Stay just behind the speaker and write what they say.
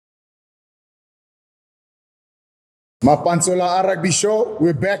Mapantsula Rugby Show,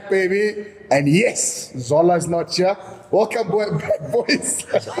 we're back, baby. And yes, Zola's not here. Welcome back, boys.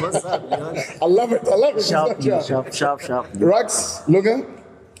 What's up, Leon? I love it. Sharp. Rugs, Lunga,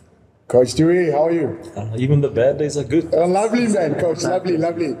 Coach Dewey, how are you? Even the bad days are good. Lovely, man, Coach.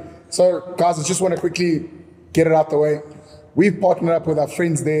 Lovely. So, guys, I just want to quickly get it out the way. We've partnered up with our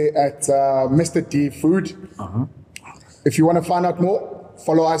friends there at Mr. D Food. If you want to find out more,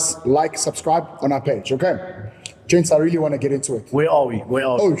 follow us, like, subscribe on our page, okay? Gents, I really want to get into it. Where are we? Where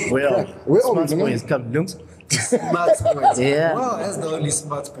are we? Smart boys, come, Lungs. Smart boys. Yeah. Well, as the only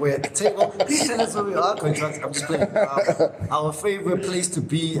smart boy at the table, please tell us where we are, Coach Rugga. I'm just playing. Our favorite place to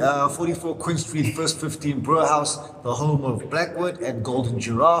be, 44 Queen Street, First 15 Brew House, the home of Blackwood and Golden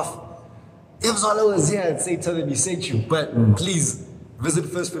Giraffe. If Zola was here, I'd say tell him he sent you, but please visit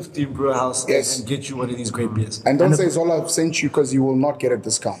First 15 Brew House and get you one of these great beers. And don't say Zola sent you because you will not get a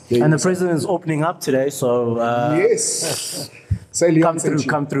discount. And the president is opening up today, so yes. Say Leon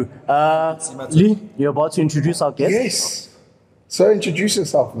come through. Lee, you're about to introduce our guest. Yes. So introduce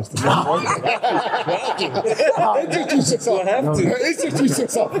yourself, Mr. Introduce yourself. Introduce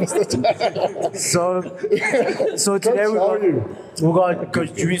yourself, Mr. So today we got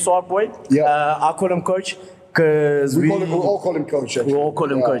Coach Dewey Swartbooi. Yeah. I call him Coach because we all call him Coach. We all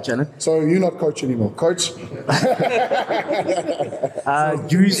call him Coach, isn't it? So you're not Coach anymore, Coach.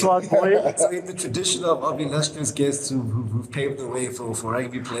 Dewey Swartbooi. So in the tradition of illustrious guests who've paved the way for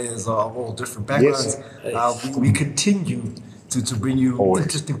rugby players of all different backgrounds, we continue to bring you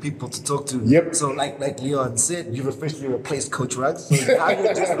interesting people to talk to. Yep. So like Leon said, you've officially replaced Coach Rugga. So now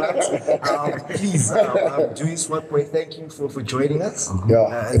you're just Ruggs. Please, Dewey Swartbooi, thank you for joining us.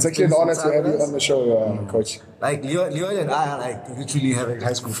 It's actually an honor to have you on the show, Coach. Like Leon and I are like literally having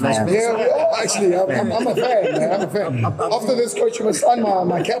high school flashbacks. Yeah, we are actually. I'm a fan, man. I'm a fan. After this, Coach, you must sign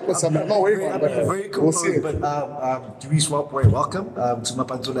my cap or something. I'm not waiting for it. Very cool. We'll see. But Dewey Swartbooi, welcome to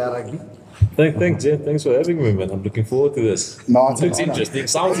Mapantsula Rugby. Thanks, Jen. Thanks for having me, man. I'm looking forward to this. No, it's looks interesting.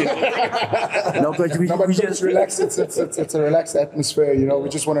 Sounds interesting. No, but we just relax. It's a relaxed atmosphere. You know, we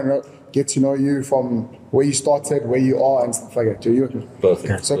just want to get to know you from where you started, where you are, and stuff like that. Do you?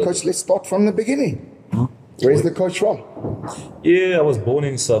 Perfect. So, Coach, let's start from the beginning. Where's the coach from? Yeah, I was born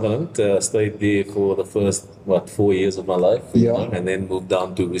in Sutherland. Stayed there for the first 4 years of my life. And then moved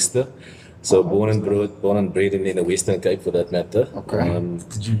down to Worcester. So born and bred in the Western Cape, for that matter. Okay.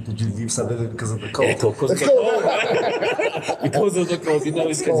 Did you leave Sutherland because of the cold? Yeah, because of the cold. Because of the cold, you know,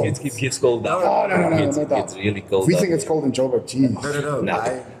 it gets cold down. No, It's really cold. We think it's cold in Joburg. Geez. No.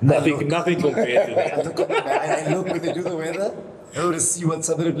 Nothing compared to that. I look when they do the weather. I want to see what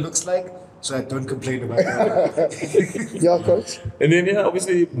Sutherland looks like, so I don't complain about it. Yeah, Coach. And then,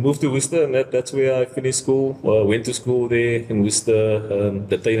 obviously moved to Worcester, and that's where I finished school. Went to school there in Worcester,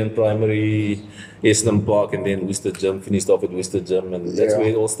 the Tainen Primary, Essendon Park, and then Worcester Gym. Finished off at Worcester Gym, and that's where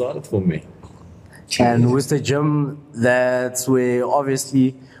it all started for me. And Worcester Gym, that's where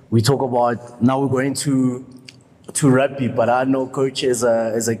obviously we talk about, now we're going to rugby, but I know Coach is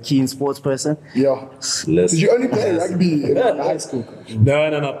a keen sports person. Yeah. Did you only play rugby in high school, Coach? No.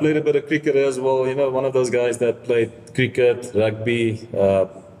 I played a bit of cricket as well. You know, one of those guys that played cricket, rugby.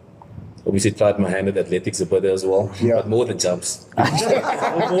 Obviously tried my hand at athletics a bit as well, but more the jumps. more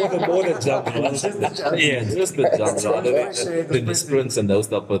the jumps. Just the jumps rather than the sprints and those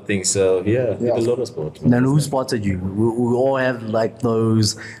type of things. So did a lot of sport. And then who spotted you? We all have like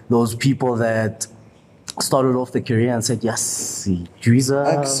those people that started off the career and said, yes, Juiza.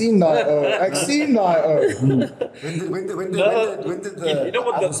 I've seen that. When did the you know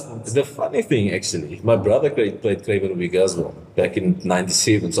what the funny thing actually, my brother played Craven Wig as well back in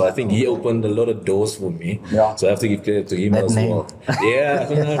 '97, so I think he opened a lot of doors for me. Yeah. So I have to give credit to him as well.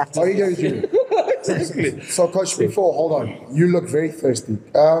 Yeah. Oh, you guys do. Exactly. So, Coach, hold on. You look very thirsty.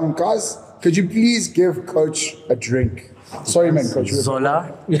 Guys, could you please give Coach a drink? Sorry, man, Coach.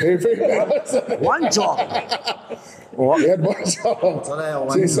 Zola. One job. He had one job. Zola had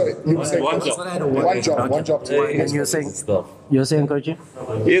one job. One job. And you're saying, Coach?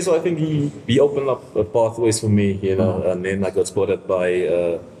 Yeah, so I think he opened up pathways for me, you know, and then I got spotted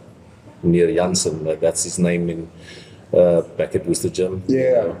by Neer Jansen, that's his name, in back at Worcester Gym.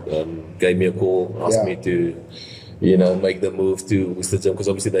 Yeah. Gave me a call, asked me to, make the move to Worcester Gym, because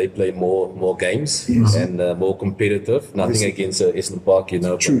obviously they play more games and more competitive. Nothing against Essendon Park,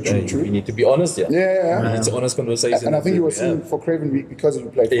 True. We need to be honest, It's an honest conversation. And I think you were seen for Craven Week because you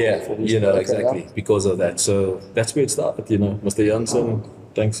played for Worcester. Exactly, because of that. So that's where it started, Mr. Jansen.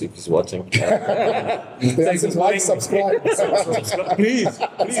 Thanks if he's watching. Like, subscribe. Please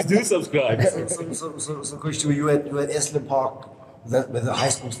do subscribe. So Coach, you were at Essendon Park that when the high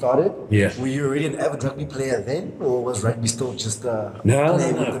school started? Yeah. Were you already an avid rugby player then, or was rugby still just No,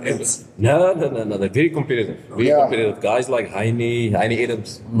 playing with the mates? no. They're very competitive. Very competitive. Guys like Heine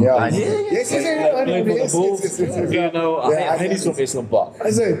Adams. Yeah. Played for the Bulls. You know, Heine's from Western Park.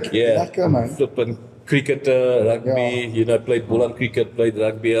 Is it? Yeah. Lekker, man. Flippin' cricketer, rugby, you know, played Boland cricket, played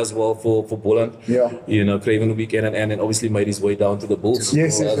rugby as well for Boland. Yeah. You know, Craven weekend and obviously made his way down to the Bulls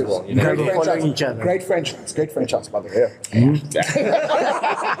Yes, as yes. well. You know, Great following each other. Great franchise, by the way.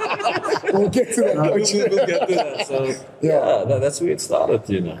 We'll get to that. we'll get to that. So that's where it started,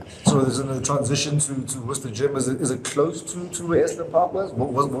 you know. So there's a transition to Worcester Gym. Is it close to where Esther Park was?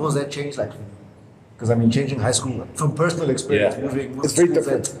 What was that change like for you? Because I mean, changing high school from personal experience, moving It's very schools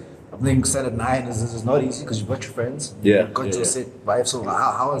different. I think standard 9 is not easy because you've got your friends. Yeah, You've got yeah, your yeah. set vibe. So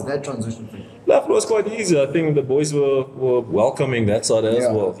how was that transition for you? That was quite easy. I think the boys were welcoming that side as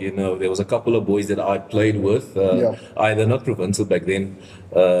well. You know, there was a couple of boys that I played with, either not provincial back then,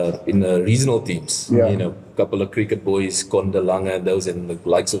 in regional teams. Yeah. You know, a couple of cricket boys, Konda, Lunga, those, and the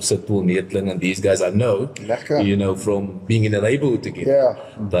likes of Sitpool, Neetling, and these guys I know. Lekker. You know, from being in the neighborhood together,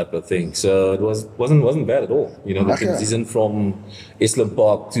 type of thing. So it wasn't bad at all. You know, the Lekker. transition from Islam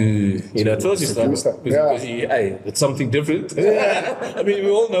Park to, you know, at first you start because hey, it's something different. I mean,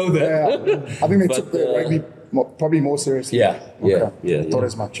 we all know that. Yeah. I think they took the rugby probably more seriously. Yeah. Thought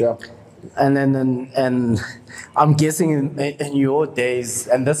as much, yeah. And then I'm guessing in your days,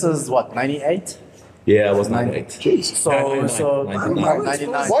 and this is what, 98? Yeah, I was 98. Jeez. So 99.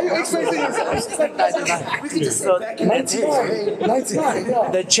 99. Why are you explaining this? 99. We could just So, say back in the day. 99,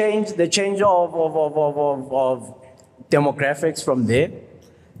 yeah. the change of demographics from there,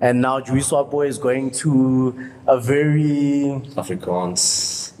 and now Dewey Swartbooi is going to a very,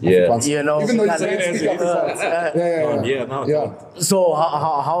 Afrikaans. Yeah. you know, Even though you kind say of- it's Afrikaans. Yeah, no. Yeah. So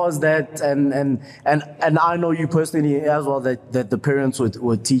how was that? And I know you personally as well that the parents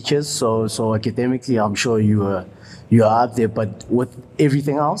were teachers. So academically, I'm sure you are up there. But with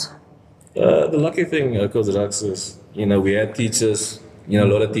everything else, The lucky thing, Kozarax, is, you know, we had teachers, you know,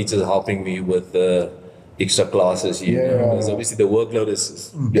 a lot of teachers helping me with extra classes, you know, because obviously the workload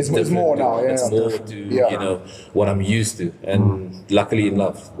is It's different. more now, yeah. It's more to, you know, what I'm used to. And luckily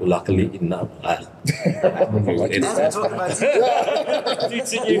enough, As we talk about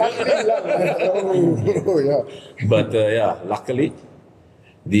teaching you. Oh, yeah. But luckily,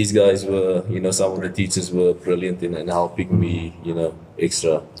 these guys were, you know, some of the teachers were brilliant in helping me, you know,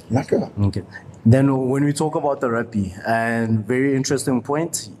 extra. Lekker. okay. Then when we talk about the rugby, and very interesting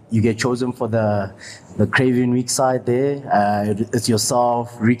point, you get chosen for the Craven Week side there. It's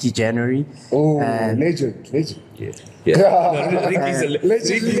yourself, Ricky January. Oh, and legend. Yeah. Yeah. No, Ricky's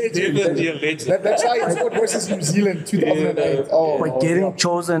a definitely a legend. That's why it's what versus New Zealand 2008. But getting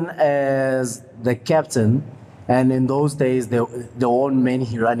chosen as the captain, and in those days there weren't many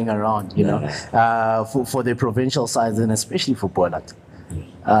running around, you know, for the provincial sides and especially for Boland.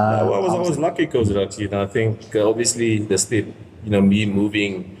 I was lucky because, you know, I think obviously the step, you know, me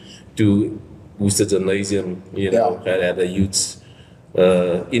moving to Worcester Gymnasium, you know, had a huge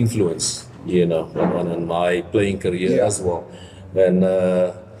influence, you know, on my playing career as well. And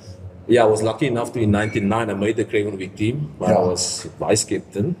I was lucky enough to, in 1999, I made the Craven Week team. I was vice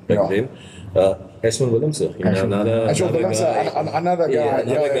captain back then. Ashwin Willemse, you know, another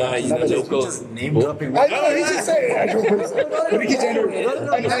guy, you know, local. just name dropping. I know, he just said Ricky January.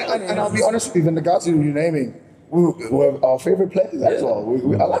 And I'll be honest with you, when the guys who you're naming were our favorite players as well.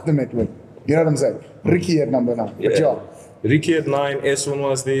 I like them at win. You know what I'm saying? Ricky at number 9. But yeah. Ricky at 9, Ashwin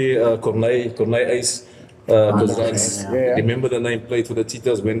was the Corneille Ace. Because remember the name, played for the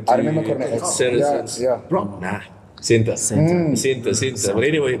Cheetahs, went to I remember Corneille. Saracens. Yeah. Center. But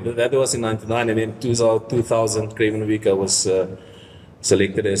anyway, that was in 99, and in 2000 Craven Week, I was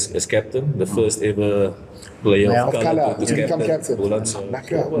selected as captain, the first ever player of colour to become captain. Boland. So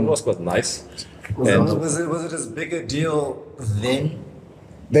it was quite nice. Was it as big a deal then?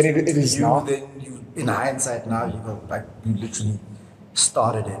 Then it is now. Then you, in hindsight now, you go like you literally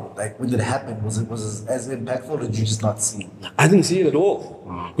started it. Like when it happened, was it as impactful, or did you just not see it? I didn't see it at all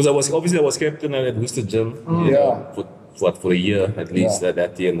because I was captain at Worcester Gym. You know, for a year at least.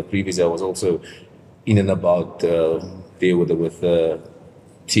 That year and the previous year I was also in and about there with the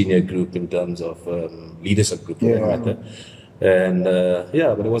senior group in terms of leadership group for that matter. And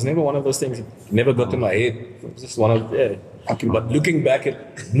but it was never one of those things. It never got to my head. It was just one of But looking back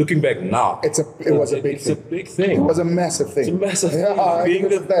now, it was a big thing. It was a massive thing. It's a massive thing. Being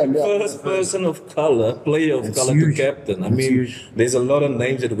the first person of color, player of color to captain. I mean, there's a lot of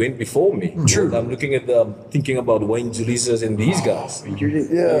names that went before me. True. I'm looking at thinking about Wayne Julius and these guys.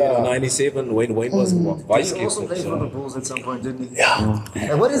 Yeah. 97, Wayne was vice captain. He also played for the Bulls at some point, didn't he? Yeah.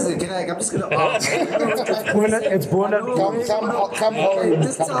 And what is it? I'm just gonna ask. It's Boland. Come home.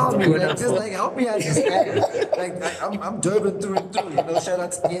 Just tell me, like, just like help me understand. Like I'm Durban through and through. Shout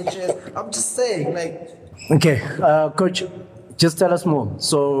out to DHS. I'm just saying, like. Okay, Coach, just tell us more.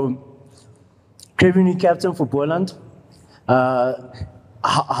 So, Craven, you captain for Boland.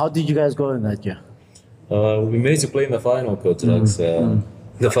 How did you guys go in that year? We managed to play in the final, Coach Ruggs.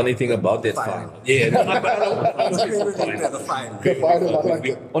 The funny thing about that final. Yeah, the final.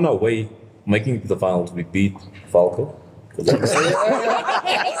 On our way, making it to the finals, we beat Falco. First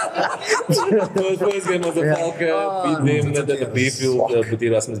game was the Falco, beat them at the B field, Boetie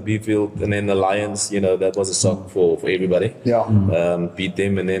Erasmus B field, and then the Lions, that was a shock for everybody. Yeah. Beat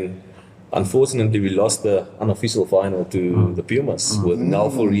them, and then unfortunately we lost the unofficial final to the Pumas with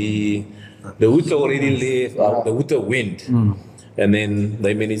Nalfori. The Huta already left, the Huta went. And then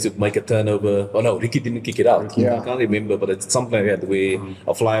they managed to make a turnover. Oh no, Ricky didn't kick it out. Yeah. I can't remember, but it's something like that where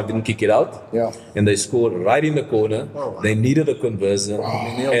a flyer didn't kick it out. Yeah. And they scored right in the corner. They needed a conversion.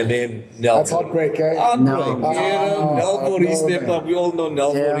 And then that's heartbreak, eh? Nalfori stepped up. We all know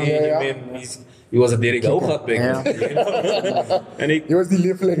Nalfori. He was a Derek Hougat back then. And he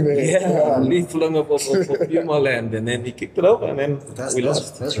Itumeleng of Puma land. And then he kicked it over and then we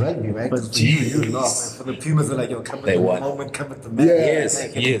lost. That's rugby, right? But for you lost. For the Pumas, they're like, come at the moment, come at the man. Yes.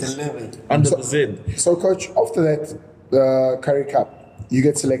 100%. So, Coach, after that Curry Cup, you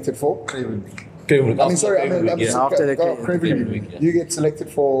get selected for? Craven. After the Craven League, you get selected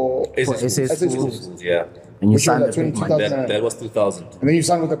for SS schools. Yeah. And you signed that was 2000. And then you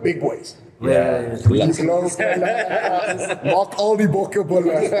signed with the big boys. Yeah. Mark Aldi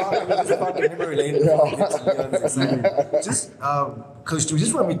Bokkebolle. Just, Coach, do you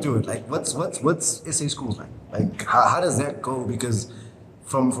just run me through it? Like, what's SA schools like? Like, how does that go? Because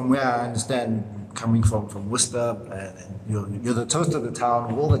from where I understand, coming from Worcester, and you're the toast of the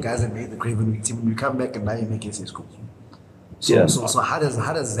town, all the guys that made the Craven League team, you come back and now you make SA schools. So how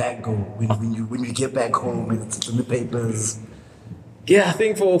does that go when you get back home and it's in the papers? Yeah, I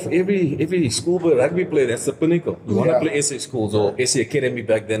think for every schoolboy rugby player, that's the pinnacle. You want to play SA schools or SA Academy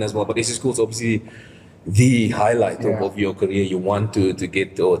back then as well, but SA schools obviously the highlight of your career. You want to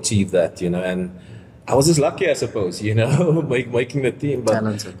get or achieve that, and I was just lucky, I suppose, making the team. But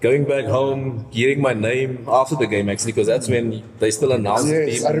talented. Going back home, hearing my name after the game, actually, because that's when they still announced the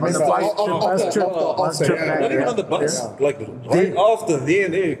team. I remember. Not even on the bus, like right after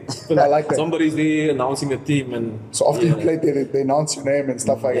there. I like that. Somebody's there announcing the team, and so after you played there, they announce your name and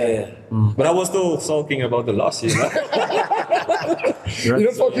stuff like that. But I was still sulking about the loss, You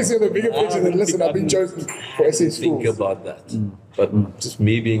don't focus on the bigger picture than listen, I've been chosen for SA schools. Think about that. But just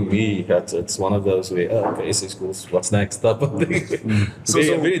me being me, it's one of those where, SA schools, what's next? Type of thing.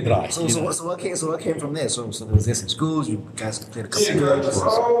 Very dry. So what came from there? So there was SA schools, you guys played a couple of games.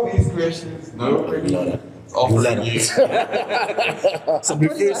 All these questions, nobody offering you.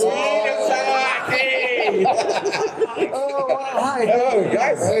 Somebody Hi. Hello,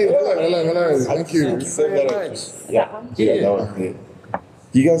 guys. Hey, hello. Thank you. So much. Yeah, that was it.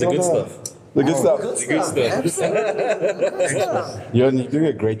 You guys the all good know stuff. the good stuff. Absolutely. You're doing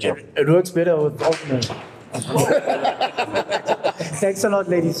a great job. It works better with openers. Thanks a lot,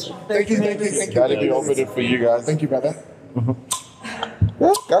 ladies. Thank you. Gotta be open for you guys. Thank you, brother.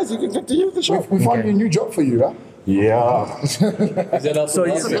 Well, guys, you can continue with the show. We found you a new job for you, huh? Yeah. Is that up So for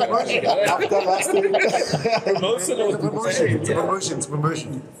you- us? After last week, Promotion or Promotion. it's a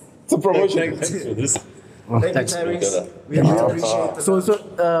promotion. Thanks for this. Thank you, Thanks. Tyrese. We really appreciate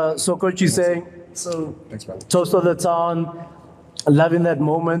the So Coach is saying, So Thanks, brother. toast of the town, loving that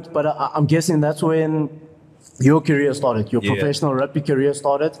moment, but I'm guessing that's when your career started, your Yeah. professional rugby career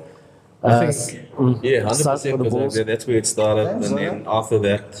started. I think, yeah, Start 100%. for the Bulls. That's where it started. And then after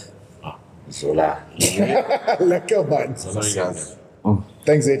that, Zola. Lekker, man. Sorry, guys.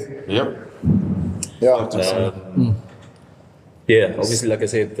 Thanks, Ed. Yep. Yeah. Yeah, obviously, like I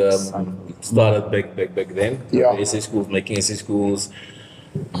said, it started back then. Yeah. SA schools, making SA schools.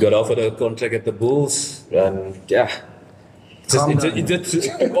 Got offered a contract at the Bulls, and yeah. It's from nah.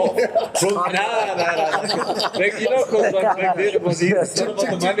 Like, because back then it was it's not about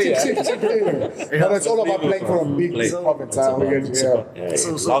the money. No, it's all about playing for a big club in town.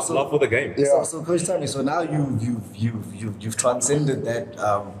 Love for the game. Yeah. So Coach, tell me. So now you've transcended that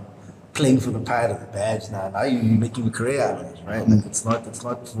playing for the pride of the badge now. Now you're making a career out of it, right? Like it's not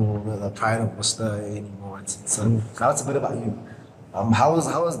for the pride of Worcester anymore. It's now it's a bit about you. How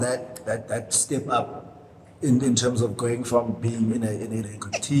was that step up in terms of going from being in a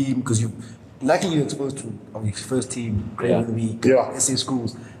good team, because luckily you're exposed to obviously first team, grade of the week, SA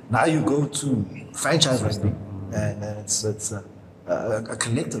schools. Now you go to franchise rugby, and it's a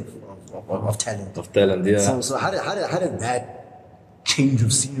collective of talent. Of talent, yeah. So how did that change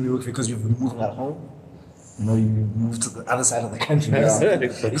of scenery work? Because you've been moving at home. You know, you moved to the other side of the country. And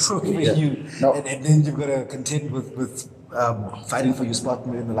then you've got to contend with fighting for your spot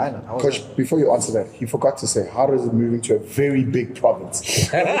in the lineup. Coach, before you answer that, he forgot to say, how does it moving to a very big province?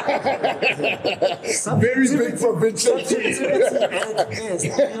 Very big provincial team.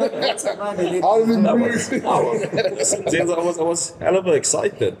 How does it move? I was hell of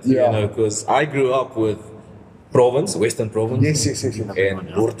excited, you know, because I grew up with Western Province. Yes. And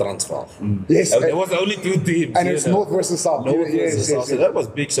North Transvaal. Yes. There was only two teams. And it's North versus South. Yes. So that was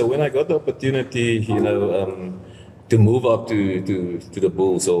big. So when I got the opportunity, you know, to move up to the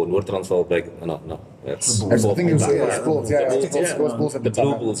Bulls or North Transvaal back, no. That's I think it was Bulls, Bulls at the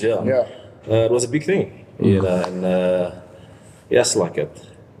Blue time. Bulls, it was a big thing, you know, and yes, like it.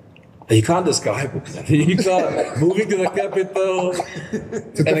 You can't describe it. You can't. Moving to the capital, It's a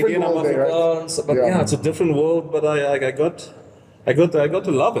and different again I'm world there, right? Afrikaans, but it's a different world. But I got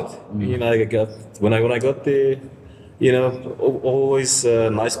to love it. You know, when I got there, you know, always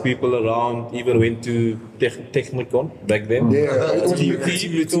nice people around. Even went to Technicon back then. Yeah, it was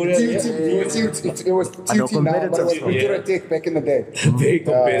Pretoria. It was TUT now, but it was Pretoria Tech back in the day. Very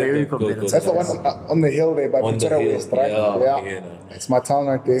competitive. That's the one on the hill there by Pretoria West, right? Yeah. It's my town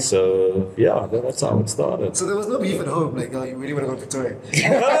right there. So that's how it started. So there was no beef at home, like, oh, you really want to go to Pretoria?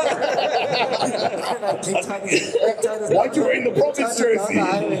 Why'd you wear in the province jersey?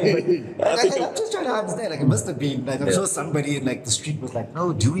 I'm just trying to understand, like, it must have been, like, I'm sure somebody in, like, the street was like,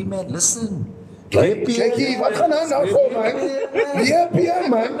 no, Dewey, man, listen. Jakey, wat gaan nou nou voor, man? VP,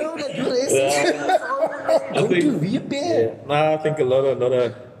 man. No, like, you're the Don't do VP. I think a lot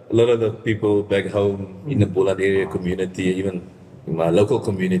of the people back home in the Boland area community, even in my local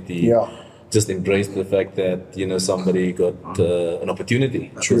community, just embraced the fact that, you know, somebody got an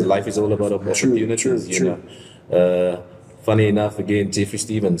opportunity. Because life is all about opportunities. You know. Funny enough, again, Jeffrey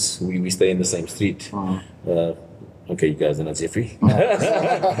Stevens, we stay in the same street. Okay, you guys are not Jeffrey.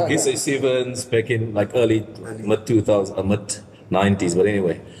 He's a Stevens back in like early mid 2000s, mid 90s. But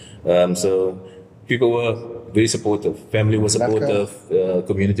anyway, so people were very supportive. Family was supportive.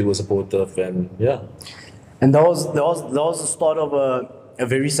 Community was supportive, and And that was the start of a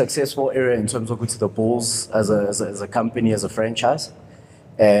very successful era in terms of the Bulls as a company, as a franchise,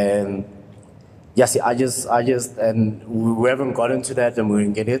 and. Yes, I just, and we haven't gotten to that, and we're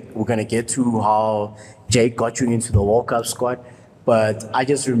gonna get to how Jake got you into the World Cup squad. But I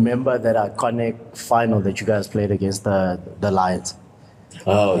just remember that iconic final that you guys played against the Lions.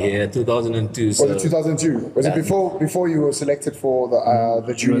 Oh yeah, 2002. Was it 2002? Was it before you were selected for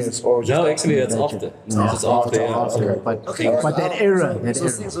the juniors? Or no, actually, it's after. It's after. Okay. But that era.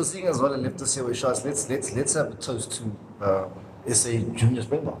 So seeing as well, left us here with shots. Let's have a toast to SA Junior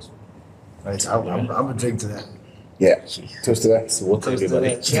Springboks. Right, I'm gonna drink to that. Yeah, toast to that. So what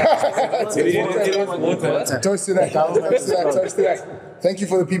everybody? Toast to that. Thank you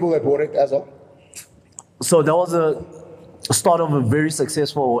for the people that bought it as well. So that was a start of a very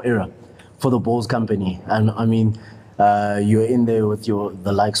successful era for the Bulls company, and I mean, you're in there with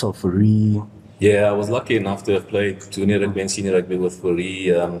the likes of Fourie. Yeah, I was lucky enough to have played junior rugby and senior rugby with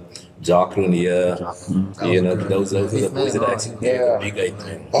Fourie, Jacques Rounier, you know, those are the boys that actually big 8.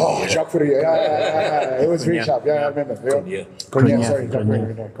 Oh, Jacques Fourie, yeah. It was very sharp. Yeah, I remember. Sorry, Jacques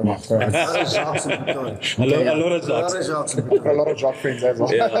A lot of Jacques. A lot of Jacques friends as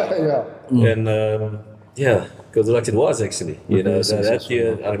well. And because like it was actually, you know, that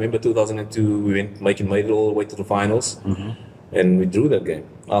year, I remember 2002, we made it all the way to the finals, and we drew that game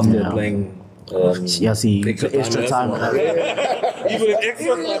after playing. Extra time. Even in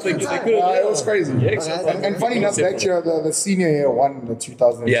extra time, it was crazy. And funny enough, that year the senior year won the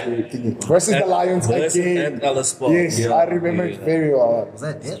 2002 thingy versus the Lions again. At Alice Park. Yes, I remember it very well. Was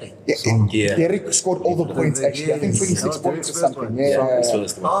that Derek? Yeah. Derek scored all the points actually. I think 26 points or something. Yeah,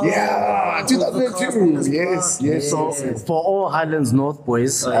 2002. Yes. So for all Highlands North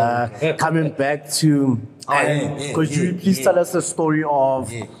boys, coming back to, could you please tell us the story of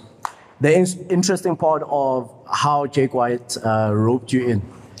the interesting part of how Jake White roped you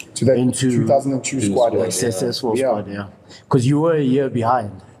into 2002 squad, successful squad, because you were a year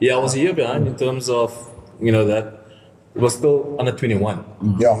behind. Yeah, I was a year behind in terms of, you know, that it was still under 21.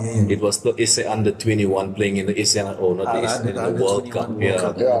 Yeah. It was still SA under 21 playing in the ASEAN, or not the ASEAN, in the World Cup.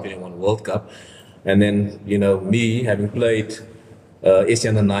 Yeah, Yeah. 21 World Cup. And then, you know, me having played ASEAN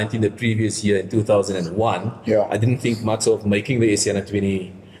under 19 the previous year in 2001, Yeah. I didn't think much of making the ASEAN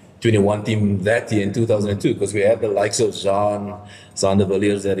under 21 team that year in 2002, because we had the likes of Jean de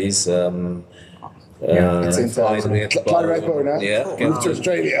Villiers, that is. It's in Clyde Rathbone, huh? Yeah. Moved to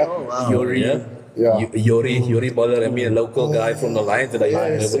Australia. Yuri, Yeah. Yuri Boller, I mean, a local guy from the Lions that I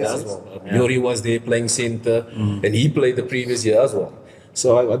Yes, know yes, as well. Yuri was there playing center, and he played the previous year as well.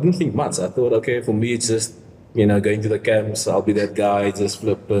 So I didn't think much. I thought, okay, for me, it's just, you know, going to the camps, I'll be that guy, just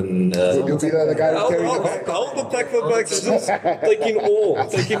flipping. You'll be the guy who's carrying the bag. I'll the tackle backs, just taking all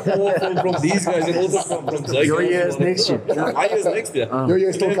from these guys, and also from Zach. Your year is next year. My year is next year. Your year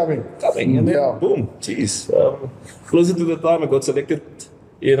is still coming. And then Yeah. boom, jeez. Closer to the time I got selected,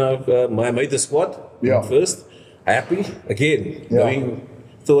 you know, I made the squad Yeah. first. Happy again, Yeah.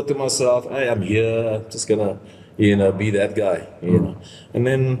 thought to myself, hey, I'm here, I'm just gonna, you know, be that guy, you know. And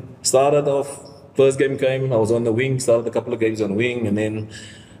then started off. First game came, I was on the wing, started a couple of games on wing, and then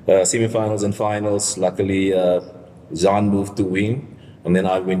semi-finals and finals. Luckily, Jean moved to wing, and then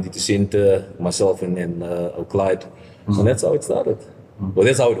I went into center, myself and Clyde. And that's how it started. Well,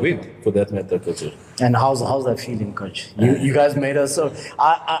 that's how it went, for that matter, Coach. And how's that feeling, Coach? You guys made us so.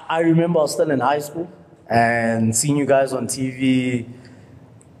 I remember I was still in high school and seeing you guys on TV.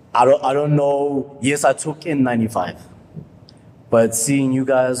 I don't know. Yes, I took in '95, but seeing you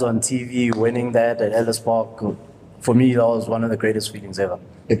guys on TV winning that at Ellis Park, for me, that was one of the greatest feelings ever.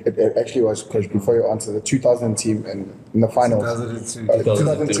 It actually was, Coach, before you answer, the 2000 team in the finals. 2002.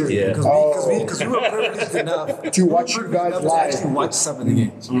 2002. Yeah. Because we were privileged enough To watch you guys to live. actually watch some of the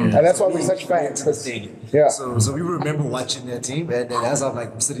games. And that's why we're such fans. 'Cause- Yeah. So we remember watching that team, and as I'm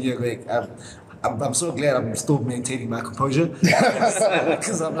like sitting here like I'm so glad I'm still maintaining my composure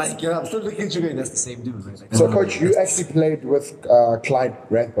because I'm like, I'm still looking at you going, that's the same dude. Right? Like, So, Coach, you actually played with Clyde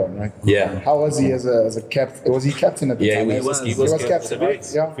Rathbone, right? Yeah. How was he as a captain? Was he captain at the Yeah, time? he was captain, right?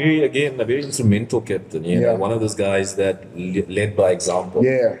 Yeah. A very instrumental captain. You know, one of those guys that led by example.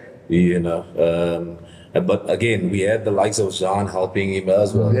 Yeah. You know, but again, we had the likes of Jean helping him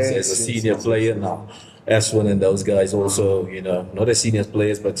as well. Yes, as a yes, senior player now. Ashwin and those guys also, you know, not as senior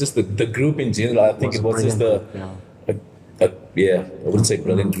players, but just the group in general. I think it was just I wouldn't say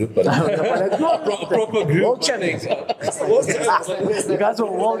brilliant group, but a proper group. World champions. You guys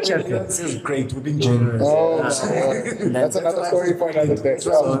were world champions. This is great. We're being generous. Oh, that's another story for another day. That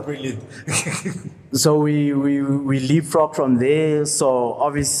was brilliant. So we leapfrog from there. So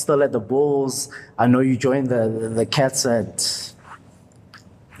obviously still at the Bulls. I know you joined the Cats at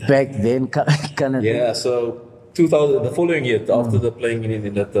back then, kind of. Yeah, so 2000, the following year, after the playing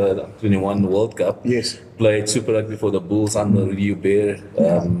in that 21 World Cup, Yes. played Super Rugby for the Bulls under Review Bear.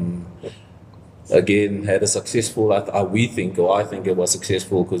 Again, had a successful, I think it was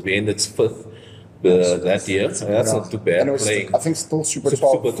successful because we ended fifth that year. That's not too bad. And it was, playing I think, still Super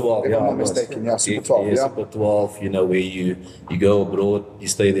 12. Super 12, if yeah. I'm not it was. mistaken. Yeah, Super 12. Yeah, Yeah. Super 12, you know, where you go abroad, you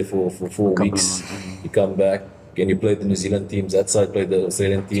stay there for 4 weeks, you come back, and you play the New Zealand teams, that side play the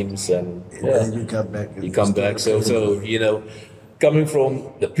Australian teams, and You come back. you come back. So you know, coming from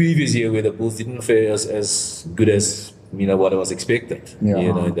the previous year where the Bulls didn't fare as good as, you know, what I was expected. Yeah.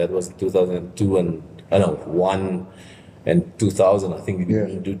 You know, that was 2002 and 1 and 2000. I think we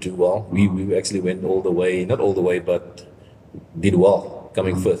didn't do too well. We actually went all the way, not all the way, but did well,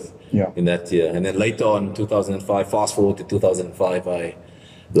 coming fifth in that year. And then later on, 2005, fast forward to 2005, I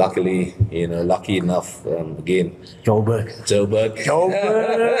lucky enough, again, Joburg. So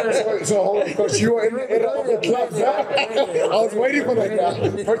hold on, Coach, you were in the era of the clubs, huh? I was waiting for that now.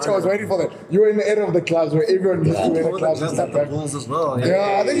 Coach, I was waiting for that. You were in the era of the clubs where everyone used to wear the clubs and stuff, the right? Bulls as well.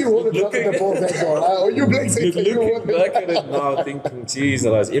 Yeah, I think you wore the clubs at the Bulls as well. Huh? Or you played You're six, you wore looking back at it now, thinking, geez,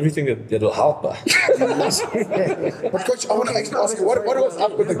 everything that will help her. But Coach, I want to ask you, what was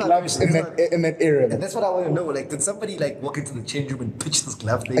up with the gloves in that era? And that's what I want to know. Like, did somebody like walk into the change room and pitch this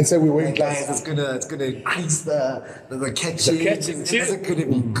glove thing And say, "We're wearing guys, gloves." it's gonna increase the catching. catching, Is it gonna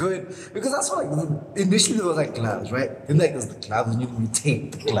be good? Because that's what initially there was like gloves, right? Then like there's the gloves and you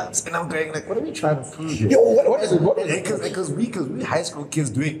retain the gloves, and I'm going like, what are we trying to prove here? Yo, what is it? What is it? Because we high school kids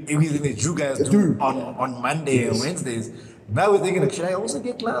doing everything that you guys do on Monday and Wednesdays. Now we're thinking, like, should I also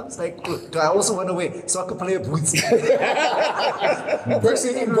get gloves? Like, do I also want to wear soccer player boots?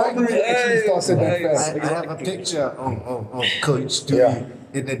 Person in Robbery actually started that fast. I have a picture of Coach Dewey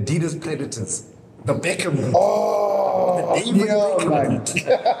in Adidas Predators. The Beckham boot. Oh, The David Beckham man. boot.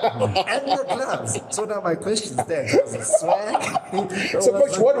 And the gloves. So now my question is there. Was it swag? So,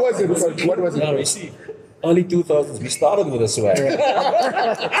 Coach, what was it, Coach? What was Now, you it? see, early 2000s, we started with a swag.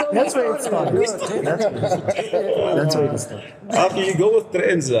 That's where it started. That's where it started. After you go with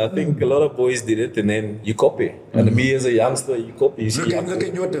trends, I think a lot of boys did it, and then you copy. And me as a youngster, you copy. You see Look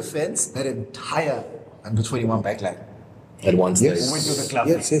at your defense, that entire under 21 backline. at one stage. Yes. Went to the club.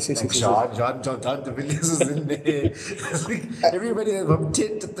 Yes. Like John de Villiers is in there. It's like everybody from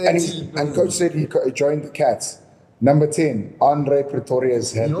 10 to 13. And coach said he joined the Cats. Number 10, Andre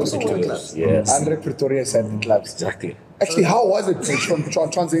Pretorius had He also the won clubs. clubs. Yes. Andre Pretorius had the clubs. Exactly. Actually, how was it from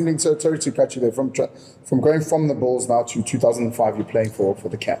transcending to catch you there, from going from the Bulls now to 2005, you're playing for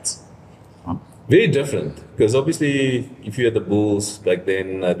the Cats? Very different, because obviously, if you had the Bulls back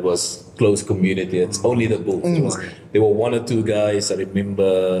then, it was close community. It's only the Bulls. There were one or two guys. I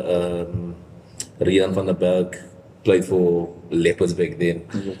remember Rian van der Berg played for Leopards back then.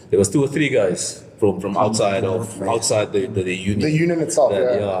 There was 2 or 3 guys from outside the union. The union itself,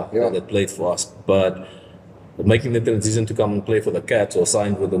 that played for us. But making the transition to come and play for the Cats or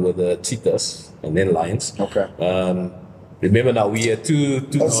signed with the Cheetahs and then Lions. Okay. Remember now we had two.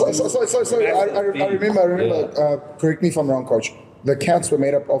 I remember. Correct me if I'm wrong, Coach. The Cats were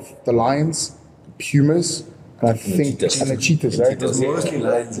made up of the Lions, Pumas, and I think the Cheetahs, right? It was mostly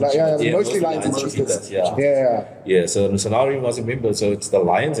Lions. Mostly Lions and Cheetahs. Yeah. So now you must remember. So it's the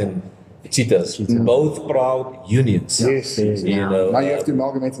Lions and Cheetahs, both proud unions. Yes. You know. Now you have to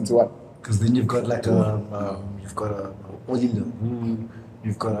amalgamate into one. Because then you've got like you've got a Olilo,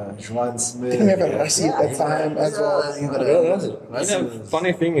 you've got a Juan Smith. Didn't we have a Rassi at that time as well? You've got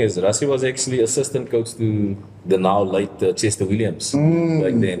Funny thing is, Rassi was actually assistant coach to the now late Chester Williams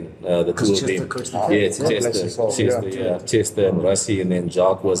back then. The two of Chester them. coached Chester and Rassi, and then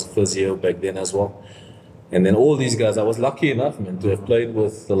Jacques was first year back then as well. And then all these guys, I was lucky enough, man, to have played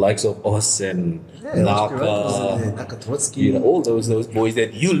with the likes of Os and Naka, you know, all those boys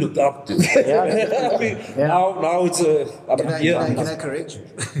that you looked up to. Now it's Can I correct you?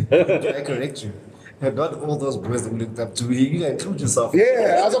 Can I correct you? Not all those boys that we looked up to. You include yourself.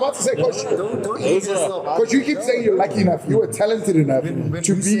 Yeah, I was about to say, Coach. Don't hate yourself. Coach, you keep saying you're lucky enough. You were talented enough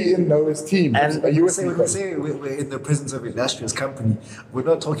to be in those teams. And you were When we say we're in the presence of illustrious company, we're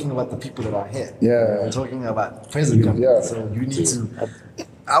not talking about the people that are here. Yeah. We're talking about present company. Yeah. So you need to.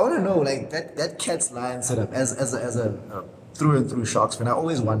 I want to know, like that Cats Lion setup as a through and through Sharks fan. I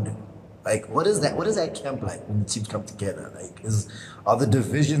always wondered, like, what is that camp like when the teams come together? Like, are the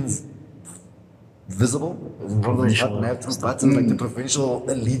divisions visible? Like the provincial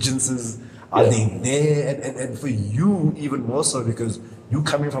allegiances, are they there? And for you even more so because you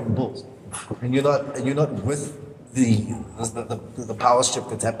coming from the Bulls and you're not with the power strip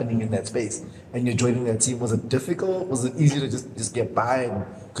that's happening in that space and you're joining that team. Was it difficult? Was it easy to just get by?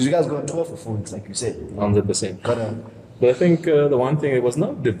 Because you guys go on tour for 4 weeks, like you said. 100%. Gotta. But I think the one thing, it was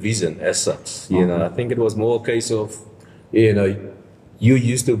not division as such. You know, I think it was more a case of, you know, you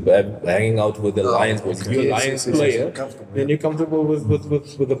used to hanging out with the Lions boys. If you're a Lions player, then you're comfortable with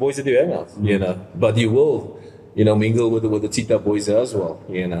the boys that you hang out, you know. But you will, you know, mingle with the Cheetah boys as well,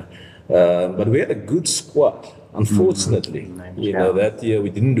 you know. But we had a good squad. Unfortunately, you know, that year we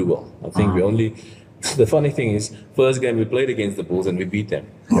didn't do well. I think we only. The funny thing is, first game we played against the Bulls and we beat them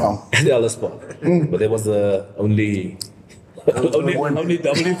at the Ellis Park. But that was the only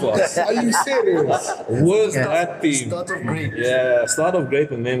W for us. Are you serious? Worst that team. Start off great. Yeah, start off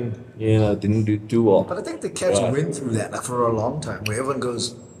great and then, you know, didn't do too well. But I think the Cats went through that like, for a long time, where everyone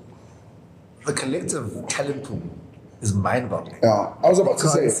goes, the collective talent pool is mind-boggling. Yeah, I was about to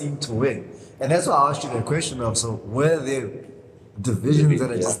say. Can't seem to win, and that's why I asked you the question of so were there divisions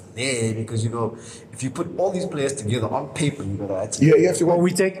that are just there because you know if you put all these players together on paper you gotta actually You have to Well,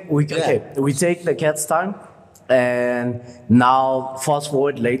 we take the Cats time, and now fast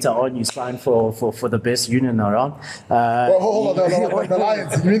forward later on, you sign for the best union around. Hold on, no, the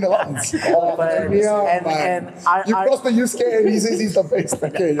Lions. You mean the Lions? Oh, and you crossed the USK and he says he's the best.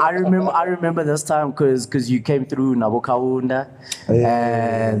 Okay. I remember this time because you came through Nabokaunda,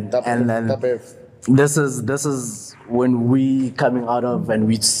 and this is when we coming out of and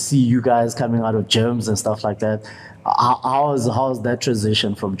we see you guys coming out of gyms and stuff like that. How is that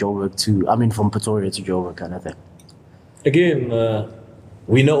transition from from Pretoria to Joburg kind of thing? Again, I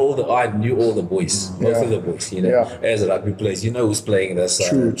knew all the boys, most of the boys, you know, as rugby players, you know who's playing this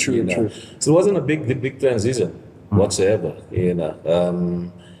side. True. So it wasn't a big transition whatsoever, you know.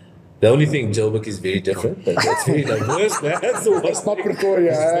 The only thing, Joburg is very different, but it's very diverse. That's the It's not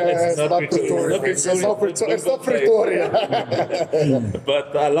Pretoria. It's not Pretoria.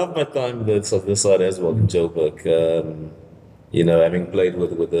 But I love my time this side as well in Joburg. You know, having played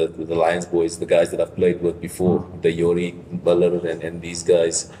with the Lions boys, the guys that I've played with before, the Yori, Buller, and these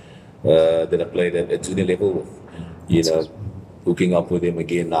guys. that I played at junior level with. You know, hooking up with him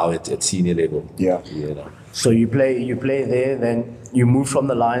again now at senior level. Yeah. You know. So you play there, then you move from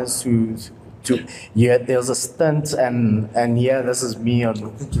the Lions to yeah. There's a stint, and yeah, this is me on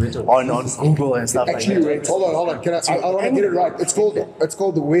Google and stuff. Actually, like wait, hold on. I want to get it right. It's called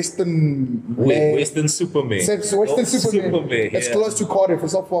the Western Superman. Western Superman. It's yeah. close to Cardiff.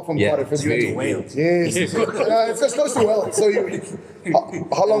 It's not far from Cardiff. It's very- Wales. Yes. It's close to Wales. So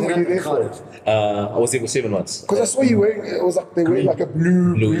how long were you there for? I was there for 7 months. Because I saw you wearing. It was like they wear like a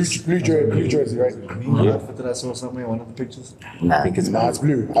blue jersey, right? Did I saw somewhere one of the pictures? I think it's No, it's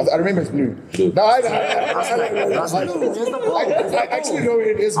blue. I remember it's blue. Blue. No, I actually know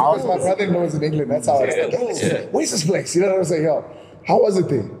where it is because my brother-in-law is in England. That's how I was like, oh, where's this place? You know what I'm saying? Yeah. How was it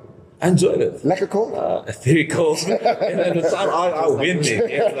there? I enjoyed it. Like a cold? Very cold. And at the time I went there.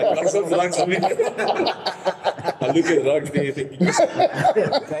 Yeah, like something. I look at rugby thinking,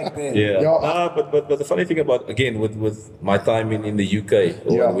 yeah. But the funny thing about, again, with my time in the UK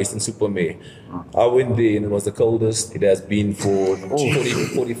or Western Supermare, I went there and it was the coldest it has been for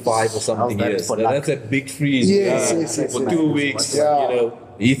 45 or something years. That's a big freeze. Yes, for 2 weeks, you know,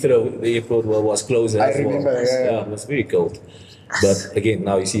 Heathrow, the airport was closed as well. remember, It was very cold. But again,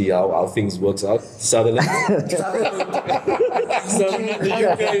 now you see how things works out. Sutherland, the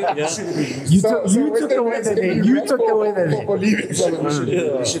UK, yeah. You took away the name. You took away the name. For leaving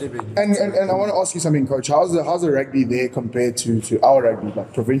Sutherland. And I want to ask you something, Coach. How's the rugby there compared to our rugby,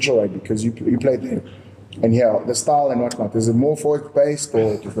 like provincial rugby? Because you played there. And yeah, the style and whatnot. Is it more forward-based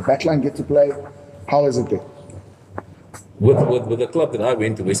or does the backline get to play? How is it there? With the club that I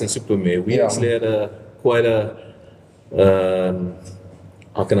went to, Western Supermare, we actually had quite a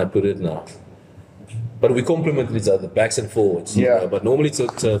how can I put it now? But we complemented each other, backs and forwards. You know? But normally it's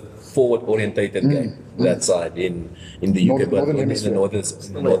a forward-orientated game, that side in the UK, but in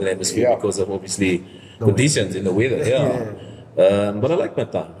the northern hemisphere because of obviously conditions in the weather. But I like my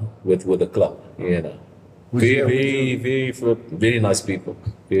time with the club. You know, very nice people,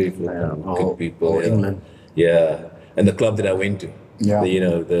 very good people. England. And the club that I went to.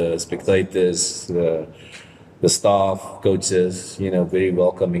 The spectators. The staff, coaches, very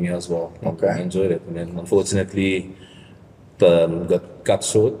welcoming as well. Okay. I enjoyed it. And then unfortunately, got cut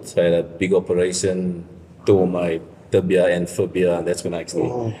short. I had a big operation, tore my tibia and fibia, and that's when I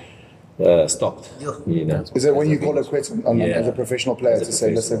actually stopped. Is it when you call it quits as a professional player to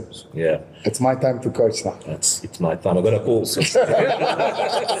say, listen, it's my time to coach now? It's my time. I got a call. So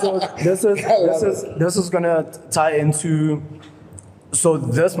this is gonna tie into. So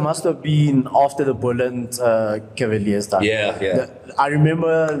this must have been after the Boland Cavaliers time. I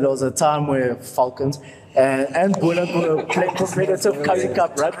remember there was a time where Falcons and Boland were playing competitive Currie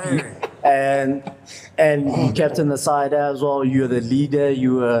Cup rugby, and you captain the side as well. You were the leader.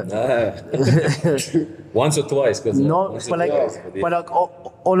 You were once or twice. But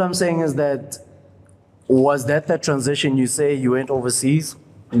all I'm saying is that was that the transition? You say you went overseas,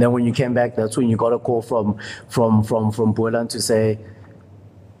 and then when you came back, that's when you got a call from Boland to say,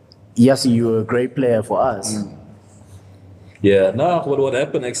 yes, you were a great player for us. What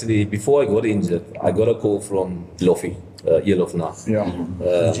happened actually, before I got injured, I got a call from Lofi, Elof now.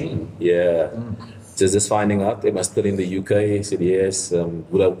 Just finding out, am I still in the UK? He said, yes.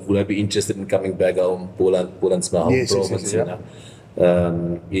 Would I be interested in coming back home? Poland's my home province, you know,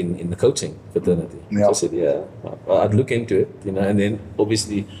 in the coaching fraternity. So I said, I'd look into it, and then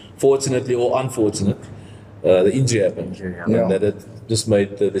obviously, fortunately or unfortunate, the injury happened, and that it just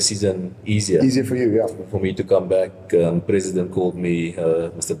made the season easier. Easier for you, for me to come back. President called me,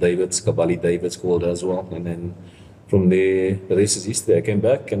 Mr. Kabali Davids called as well, and then from there, the rest is history. I came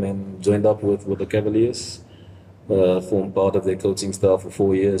back and then joined up with the Cavaliers, formed part of their coaching staff for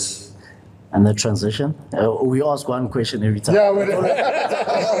 4 years. And the transition? We ask one question every time. How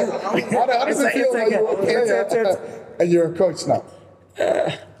does it feel and you're a coach now?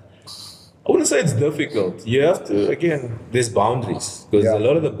 I wouldn't say it's difficult. You have to, again, there's boundaries. Because a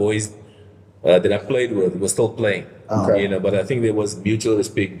lot of the boys that I played with were still playing. But I think there was mutual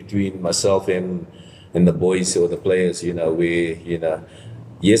respect between myself and the boys or the players, where,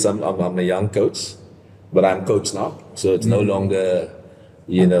 yes, I'm a young coach, but I'm coach now. So it's no longer,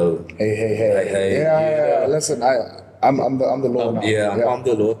 hey. Listen, I'm the law now. I'm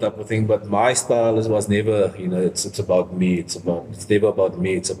the law type of thing. But my style was never, it's about me. It's never about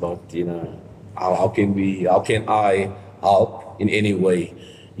me. It's about, how can I help in any way?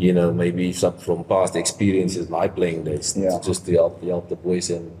 Maybe some from past experiences, my playing days, just to help the boys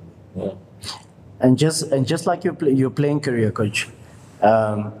and. And just like your playing career, coach,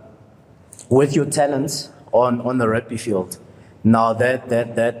 with your talents on the rugby field, now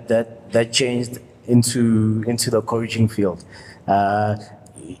that changed into the coaching field.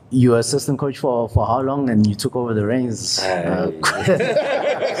 You were assistant coach for how long, and you took over the reins?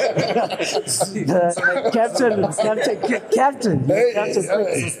 Captain. So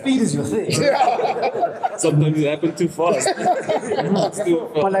speed is your thing. Sometimes it happens too fast.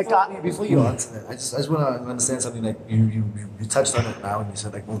 But like, Before you answer that, I just want to understand something. Like you touched on it now, and you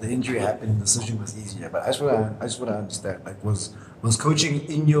said like, well, the injury happened, the decision was easier. But I just want to understand, like, was coaching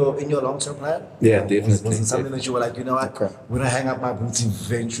in your long-term plan? Yeah, definitely. Was it something that you were like, you know what, when I hang up my boots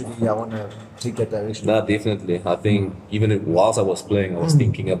eventually, I want to take that direction? No, definitely. I think even whilst I was playing, I was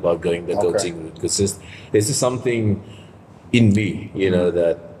thinking about going the coaching route, because this is something in me, you know,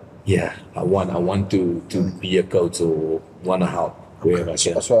 that I want to be a coach or want to help wherever I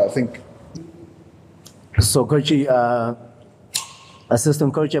can. That's what I think. so coachy,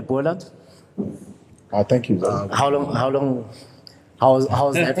 assistant coach at Boland. Thank you. How long?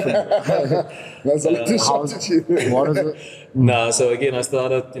 How's that for you? That's a little shock to you. What is it? No, so again, I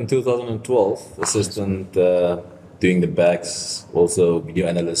started in 2012, assistant doing the backs, also video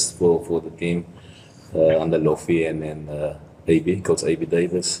analyst for the team under Lofi and then Coach AB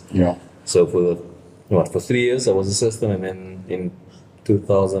Davis. Yeah. So for 3 years I was assistant, and then in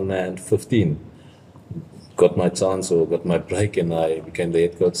 2015 got my chance or got my break, and I became the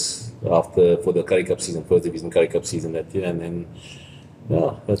head coach for the Currie Cup season, first division Currie Cup season that year, and then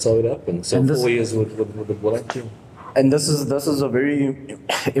that's how it happened. So 4 years with the Boland team. And this is a very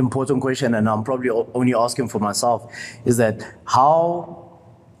important question, and I'm probably only asking for myself, is that how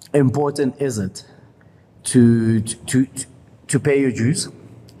important is it to pay your dues?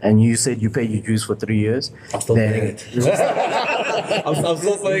 And you said you paid your dues for 3 years. I'm still paying it. I'm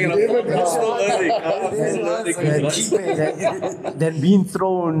still paying it. I'm still learning. Then being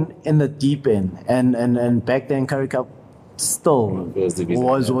thrown in the deep end, and back then Currie Cup still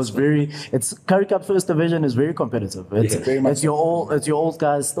was very. It's Currie Cup first division is very competitive. It's your old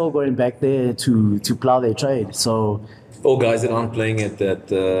guys still going back there to plow their trade. So. Or guys that aren't playing at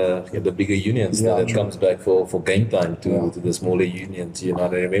the bigger unions that comes back for game time to the smaller unions. You know, I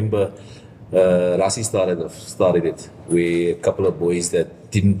remember Rassi started it where a couple of boys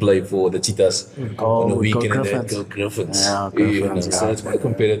that didn't play for the Cheetahs on the weekend, and then go Griffins. So it's quite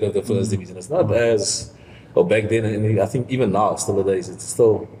competitive, the first division. It's not as back then, and I think even now, still nowadays, it's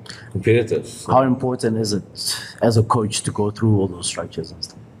still competitive. So. How important is it as a coach to go through all those structures and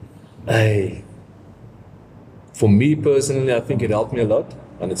stuff? For me personally, I think it helped me a lot,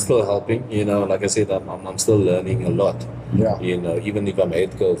 and it's still helping. You know, like I said, I'm still learning a lot. Yeah. You know, even if I'm a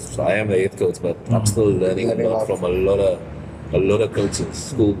head coach, I am the head coach, but I'm still learning a lot from a lot of coaches.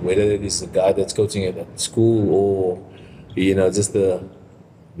 School, whether it is a guy that's coaching at school or just the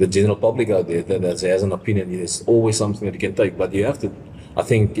general public out there that has an opinion. There's always something that you can take, but you have to. I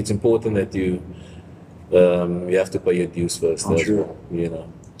think it's important that you have to pay your dues first. True. You know,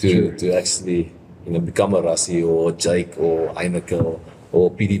 to actually. Become a Rassi or Jake or Heineke or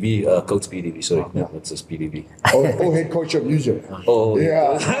PDB, Coach PDB, sorry, no, that's just PDB. Or head coach of music. Oh,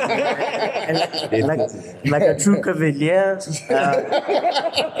 yeah. like a true Cavalier.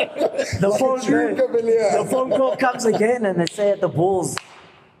 The phone call comes again, and they say at the Bulls.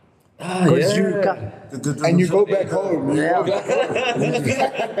 And you go back home. Did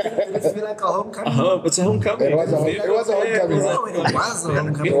it feel like a homecoming? It's a homecoming. It was a homecoming. It was a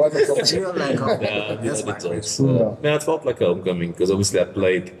homecoming. It felt like a homecoming because obviously I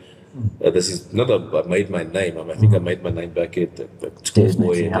played. This is not I made my name. I think I made my name back at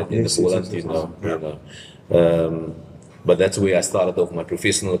Schoolboy in the Boland, you know. But that's where I started off my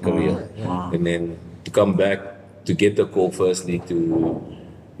professional career, and then to come back to get the call firstly to.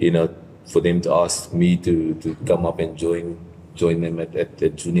 For them to ask me to come up and join them at the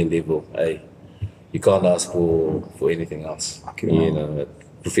junior level. You can't ask for anything else. A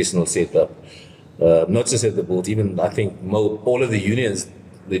professional setup. Not just at the Bulls, even I think all of the unions,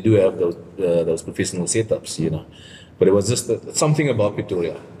 they do have those professional setups, But it was just something about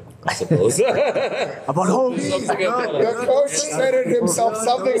Pretoria, I suppose. About home. The coach said it himself,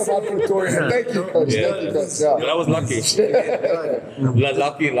 something about Pretoria. Thank you, coach. Yeah. Thank you, coach. Yeah. I was lucky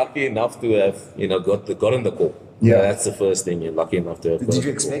enough to have gotten the call. Yeah. That's the first thing. You're lucky enough to have. Did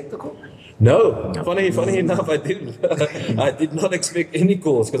you expect the call? No. Funny enough, I didn't. I did not expect any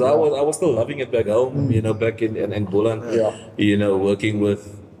calls because I was still loving it back home. Back in Boland. Yeah. Working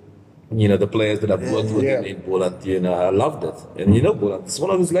with the players that I've worked with in Boland, I loved it. And Boland, it's one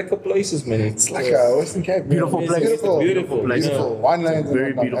of those lekker places, man. It's like a Western Cape. Beautiful place. Beautiful place. Beautiful. Wine land.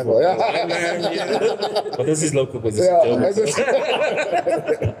 Very beautiful. But this is local position.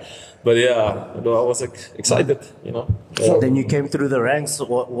 But I was excited, Then you came through the ranks.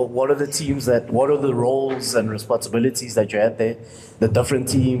 What are the teams what are the roles and responsibilities that you had there? The different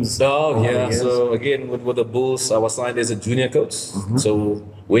teams? So again, with the Bulls, I was signed as a junior coach. So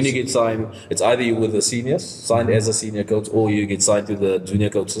when you get signed, it's either you with the seniors, signed as a senior coach, or you get signed to the junior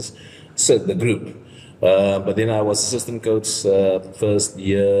coaches, so the group. But then I was assistant coach first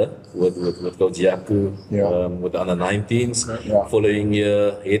year with Coach Yaku, with under 19s. Following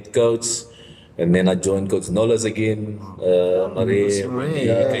year, head coach. And then I joined Coach Nolas again. Marie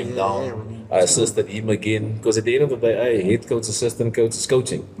came down. I assisted him again. Because at the end of the day, head coach, assistant coach is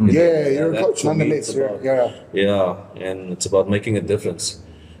coaching. You're a coach nonetheless. And it's about making a difference.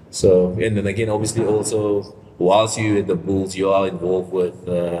 So, and then again, obviously also, whilst you're at the Bulls, you are involved with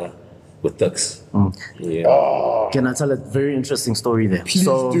Tuks. Can I tell a very interesting story there? Please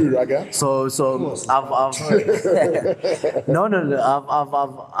do, Rugga.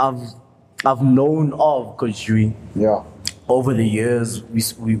 I've known of Coach Dewey. Yeah. Over the years, we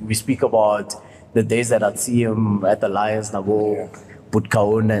speak about the days that I'd see him at the Lions, Nabo,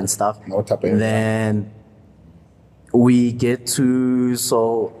 Putkaona and stuff. Then we get to,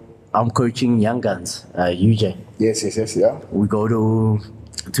 I'm coaching young guns, UJ. Yes, yeah. We go to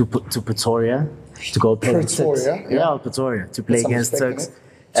Pretoria to go play with Tuks. Pretoria to play against Tuks.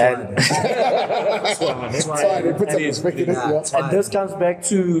 And this comes back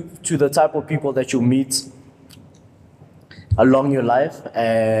to the type of people that you meet along your life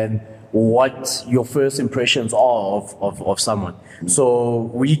and what your first impressions are of someone. So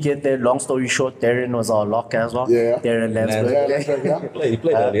we get there, long story short, Darren was our lock as well. Darren Landsberg. He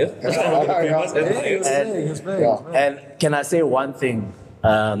played earlier. And can I say one thing?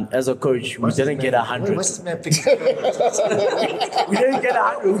 As a coach, we didn't get 100. We didn't get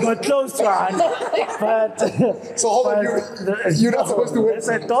 100. We got close to 100. But so hold on, you're not supposed to win.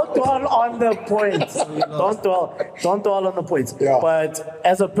 Don't dwell on the points. Don't dwell on the points. But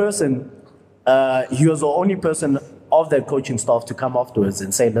as a person, he was the only person of that coaching staff to come afterwards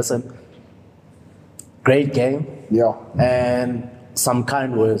and say, "Listen, great game." And some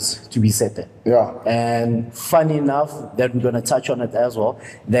kind words to be said there. And funny enough, that we're going to touch on it as well,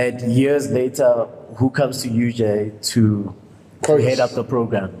 that years later, who comes to UJ to head up the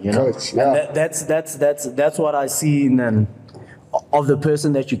program, Coach, And that's what I see in of the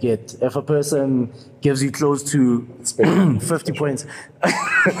person that you get. If a person gives you close to 50 points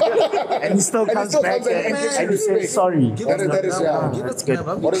and he still comes back and he says sorry. That is good.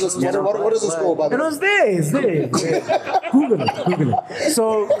 What is the score, by the way? It was there. It's there. Google it.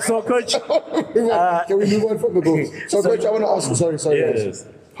 So Coach. Can we move on from the Bulls? So Coach, I want to ask you, sorry. Yes.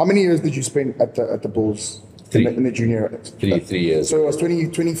 How many years did you spend at the Bulls? 3. In the junior? 3 years. So it was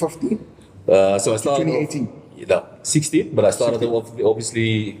 2015? So I started 2018? 16, but I started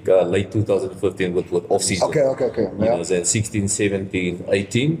obviously late 2015 with off-season. Okay. Then 16, 17,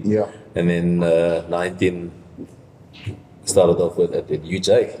 18. And then 19 started off at UJ.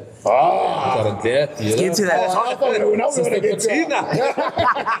 Get to that.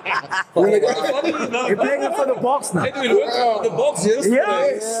 You're playing it for the box now. We went for the box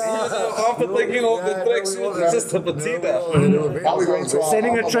yesterday. After taking off the tracksuit, it's just a patina. Now we're going to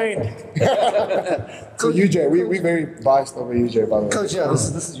sending a train. So UJ, we're very biased over UJ, by the way. Coach,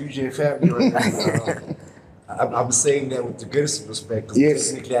 this is UJ family right now. I'm saying that with the greatest respect. Yes,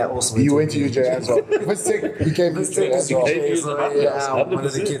 technically I also went to UJ as well. Became UJ as well. One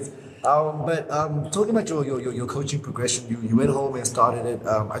of the kids. But talking about your coaching progression, you went home and started it.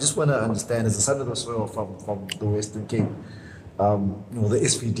 I just want to understand, as a son of the soil from the Western Cape, the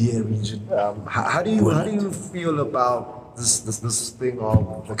SVDA region, how do you feel about this thing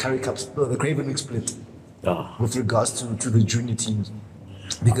of the Currie Cup, the Craven League split, with regards to the junior teams?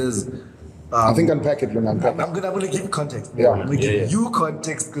 Because I think unpack it, unpack it. I'm gonna give context. Yeah. I'm gonna give you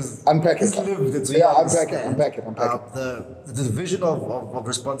context because unpack it. Lived it, so unpack it. The division of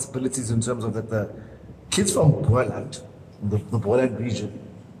responsibilities in terms of that the kids from Boland, the Boland region,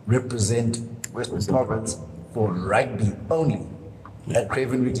 represent Western Province for rugby only at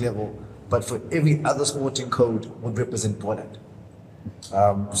Craven League level, but for every other sporting code would represent Boland.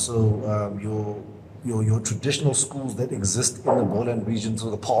 Your traditional schools that exist in the Boland region,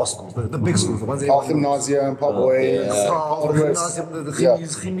 so the PAR schools, the big schools, the ones that Gymnasium, PAR boys, the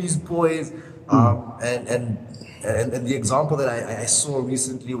Chimis boys, and the example that I saw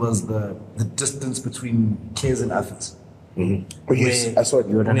recently was the distance between Cares and Affix. Oh yes, I saw it.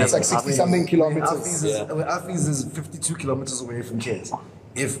 It's like 60 something kilometers. Afis is 52 kilometers away from Cairns.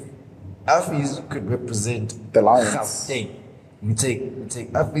 If Afis could represent The Lions. Gauteng, you take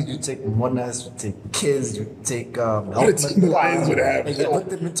Afis, you take Monas, you take Cairns, you take What a team the Lions would have. and you put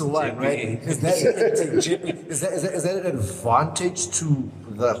them into one, right? Is that an advantage to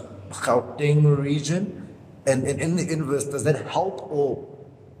the Gauteng region? And in the inverse, does that help or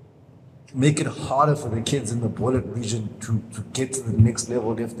make it harder for the kids in the Boland region to get to the next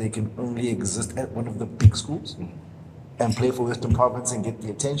level if they can only exist at one of the big schools and play for Western Province and get the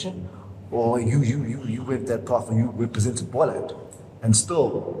attention? Or you went that path and you represented Boland and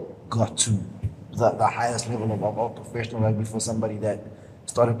still got to the highest level of professional rugby for somebody that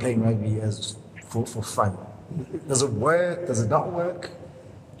started playing rugby as for fun? Does it work? Does it not work?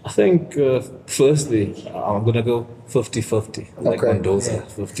 I think, firstly, I'm going to go 50-50. Like Okay. Mendoza,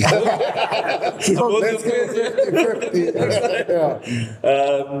 50. Let's go 50-50. Yeah.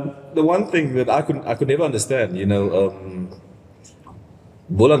 The one thing that I could never understand,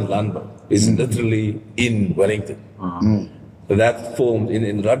 Boland Landbouw is literally in Wellington. That formed,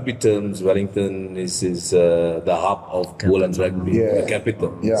 in rugby terms, Wellington is the hub of Boland rugby, Yeah. the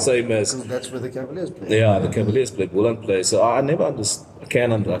capital. Yeah. Same as, Because that's where the Cavaliers play. yeah, the Cavaliers play, Boland play. So I never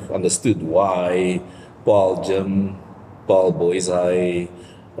understood why Paul Jim, Paul Boisai,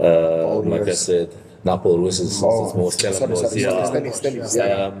 like I Roos. said, Paul Roos is more Stellenbosch.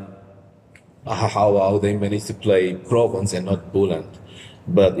 Yeah. How they managed to play Province and not Boland.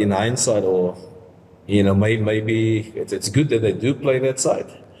 But in hindsight, or maybe it's good that they do play that side.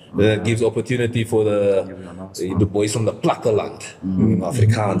 That gives opportunity for the boys from the Platteland,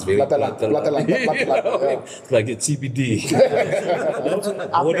 Afrikaans, very Platteland. It's like the TBD.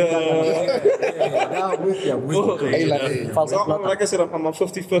 Now with you. Like I said, I'm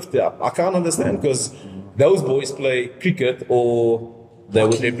 50-50. I can't understand because those boys play cricket or they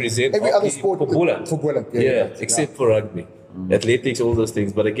would represent Every other hockey sport for Boland. For Boland, Yeah, except for rugby, athletics, all those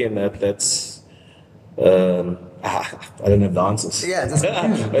things. But again, that's I don't have the answers. Yeah, that's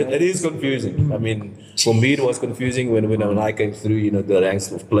confusing. It is confusing. I mean, for me, it was confusing when I came through, the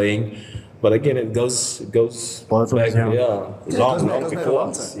ranks of playing. But again, it goes Both ways, back, yeah. long before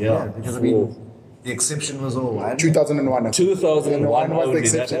us. Yeah, because I mean, the exception was all one. 2001. 2001 was the only.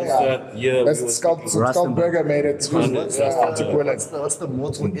 exception. That year. That's we were Skullberger made it to Boland. What's the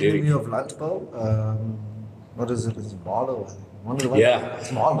mortal enemy of Landbouw? What is it? Is it Marlow? Yeah.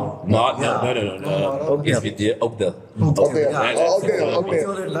 It's Marlow. No. Okay. Ogda. Because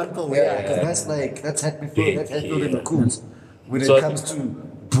that's Hatfield. That's Hatfield in the Cools. When it So- comes to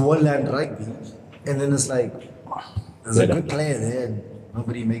Boland rugby, and then it's like there's a good player there, and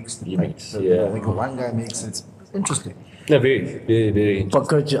nobody makes the like one guy makes it. It's interesting. Yeah, very, very, very interesting. But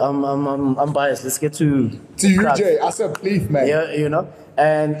coach, I'm biased. Let's get to UJ, I said belief, man. Yeah,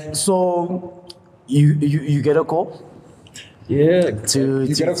 and so you get a call Yeah. to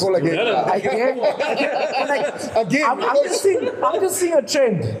You get a call again. Again, I'm just seeing a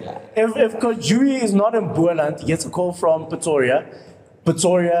trend. If Coach Dewey is not in Boland, he gets a call from Pretoria,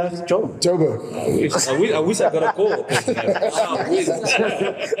 Joe. Joburg. I wish I got a call.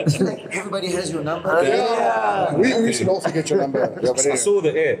 It's like everybody has your number. Yeah. We should also get your number. I saw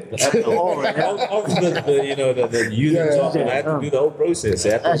the ad. Of the union job, and I had to do the whole process. I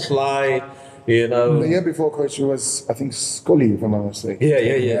had to apply. The year before, Coach, was, I think, Scully, if I'm not mistaken. Yeah.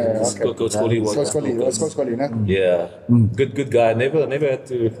 Okay. Coach Scully was. Coach Scully, no? Yeah, good guy. Never had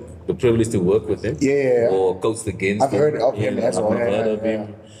the privilege to work with him. Yeah. Or coach against I've heard of him as well. I've heard of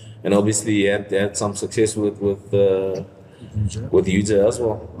him, and obviously he had some success with UJ as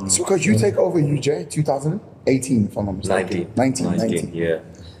well. So, Coach, you take over UJ 2018, if I'm not mistaken. 19. Yeah.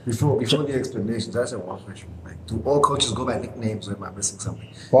 Before the explanations, I said one question. Like, do all coaches go by nicknames, or am I missing something?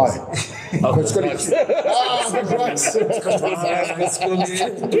 Why? Oh, Coach Scully. Congrats.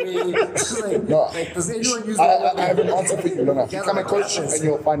 No. Does anyone use I that? have an answer for you, Lunga. Become a coach and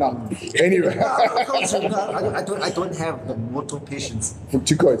you'll find out. Anyway, I don't have the mortal patience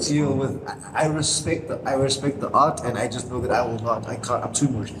to coach. to deal with. I respect the art, and I just know that I will not. I can't. I'm too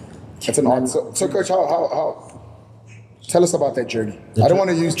emotional. That's an answer. So, Coach, how? Tell us about that journey. I don't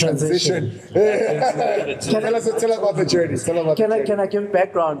want to use transition. Tell us about the journey. Can I give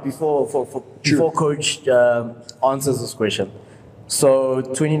background before Coach answers this question? So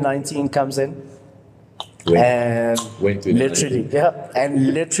 2019 comes in, and literally,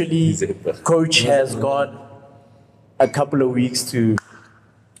 Coach has got a couple of weeks to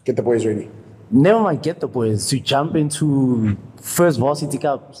Get the boys ready. never mind get the boys to jump into first varsity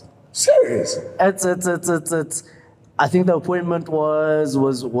cups. Serious? It's I think the appointment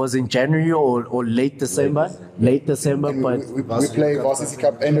was in January or late December. Late December, And but we play Varsity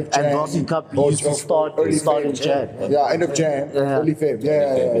Cup end of Jan. and Varsity Cup used to start early in Feb. Jan. Yeah, end of Jan, early Feb.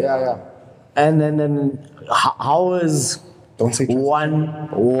 Yeah. And then how is Don't say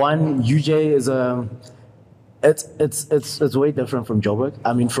one UJ is a it's way different from Joburg.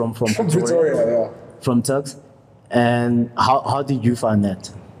 I mean from Pretoria, from Turks. And how did you find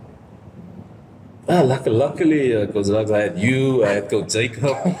that? Luckily, Coach Rugga, I had you, I had Coach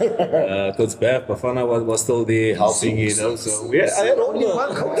Jacob, Coach Bev, Bafana was still there helping, you know. So I had all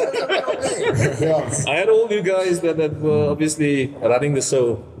I had all you guys that were obviously running the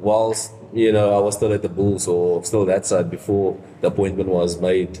show whilst, you know, I was still at the Bulls or still that side before the appointment was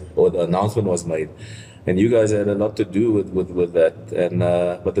made or the announcement was made. And you guys had a lot to do with that. And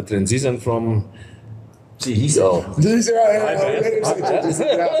but the transition from We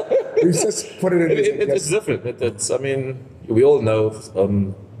just put it in. It's different. I mean, we all know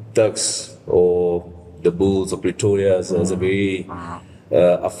Turks or the Bulls or Pretoria as a very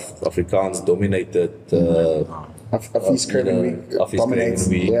Afrikaans dominated. Afis Craven dominates.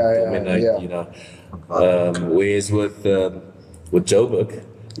 Dominate, you know. Whereas with Joburg,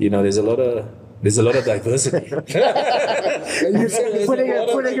 you know, there's a lot of diversity. You said it before.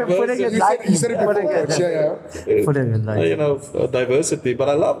 You know, diversity. But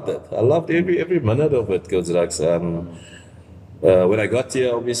I loved it. I loved every minute of it, Coach Rugga. When I got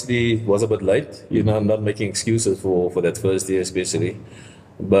here, obviously, it was a bit late. You know, I'm not making excuses for that first year, especially.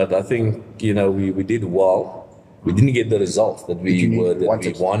 But I think, you know, we did well. We didn't get the results that we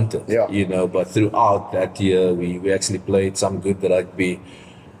wanted. Yeah. You know, but throughout that year, we actually played some good rugby.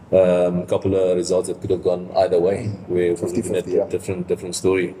 A couple of results that could have gone either way. We're 50-50, different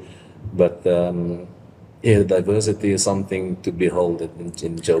story. But the diversity is something to behold in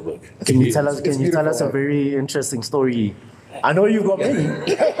Joburg. Can you tell us a very interesting story? I know you got many.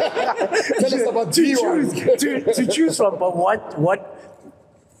 Tell us about to choose from, but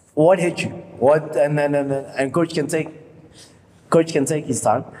what hit you? What and coach can take his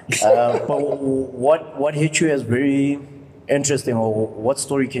time. But what hit you as very interesting, or what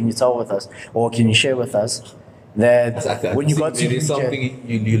story can you tell with us, or can you share with us that when you got to UJ, something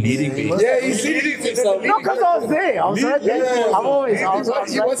you're leading me. Yeah, he's leading me. No, because I was there. I was right there.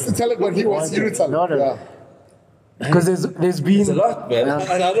 He wants to tell it, but he wants you to tell it. No. Because there's been It's a lot, man. And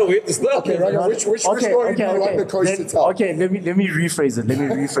I don't know where to start. Okay, Rugga, which story do you want the coach to tell? Okay, let me rephrase it. Let me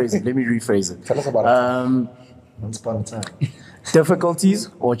rephrase it. Tell us about Once upon a time. Difficulties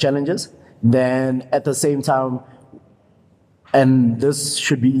or challenges. Then at the same time, and this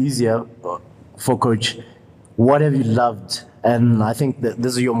should be easier for coach, what have you loved? And I think that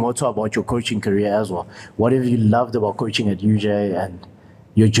this is your motto about your coaching career as well. What have you loved about coaching at UJ and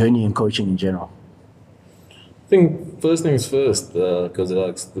your journey in coaching in general? I think first things first, because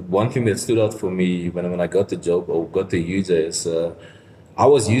the one thing that stood out for me when I got the job or got to UJ is I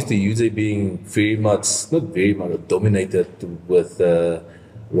was used to UJ being dominated with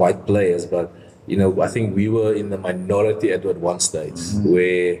white players, but you know, I think we were in the minority at one stage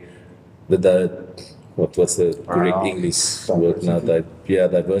where what's the correct English word now?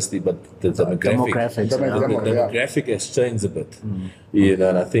 Diversity, but the demographic has changed a bit. You know,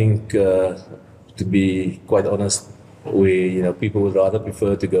 and I think to be quite honest, people would rather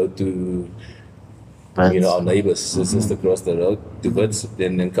prefer to go to our neighbors just across the road to Wits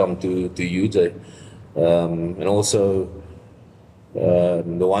than come to UJ. And also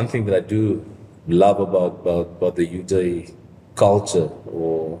the one thing that I do love about the UJ culture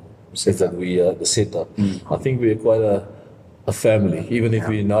is that we are the setup. I think we are quite a family, even if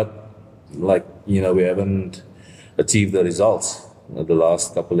we're not we haven't achieved the results the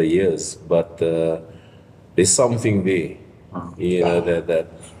last couple of years, but there's something there, that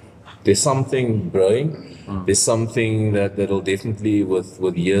there's something brewing. There's something that'll definitely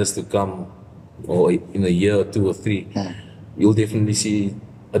with years to come, or in a year or 2 or 3, you'll definitely see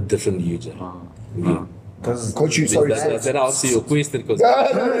a different UJ. Coach, sorry. That answer your question, because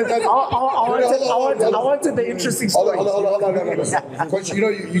I wanted the interesting story. Hold on. Coach,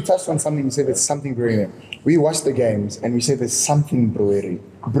 you touched on something. You said there's something brewing there. We watched the games and we said there's something brewing.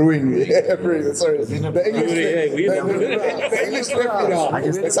 Sorry, the English left me now.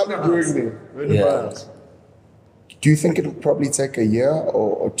 There's something brewing there. yeah. Do you think it'll probably take a year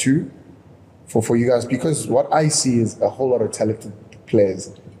or 2 for you guys? Because what I see is a whole lot of talented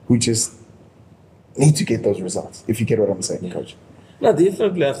players who just need to get those results, if you get what I'm saying, Coach. No,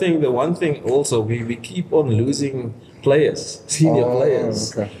 definitely. I think the one thing also, we keep on losing players, senior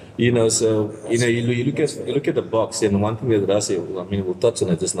players. Okay. You know, so you look at the box, and one thing that Rassi, I mean, we'll touch on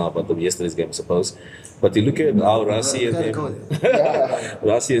it just now about yesterday's game, I suppose. But you look at how Rassi and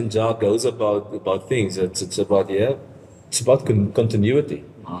Rassi and Ja goes about things. It's about continuity.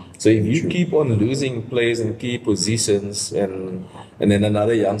 So if you keep on losing players in key positions, and then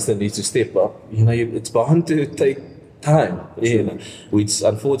another youngster needs to step up, you know, it's bound to take time. You know, which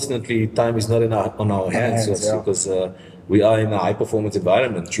unfortunately time is not on our hands because we are in a high performance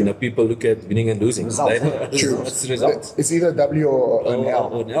environment. You know, people look at winning and losing. It's results. It's either W or an L.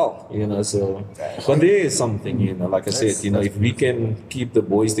 Or an L, you know, so but there is something, you know, like I said, you know, if we can keep the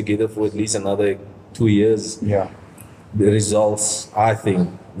boys together for at least another 2 years, the results, I think,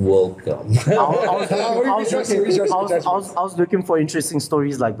 will come. I was looking for interesting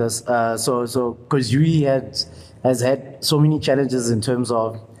stories like this. So because Dewey has had so many challenges in terms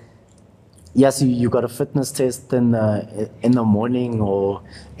of, yes, you got a fitness test in the morning or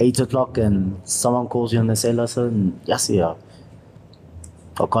 8 o'clock, and someone calls you and they say, listen, yes, I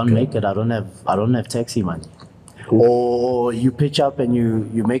can't make it. I don't have taxi money. Or you pitch up and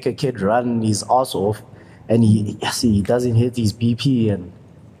you make a kid run his ass off, and he doesn't hit his BP, and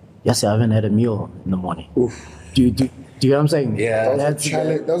I haven't had a meal in the morning. Do you know what I'm saying? Yeah,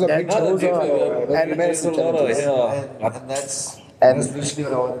 those are big challenges. And that's literally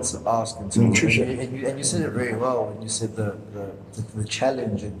what I wanted to ask in terms of, and you said it very well when you said the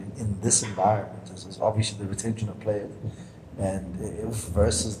challenge in this environment is obviously the retention of players, and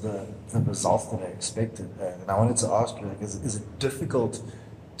versus the results that are expected. And I wanted to ask you, like, is it difficult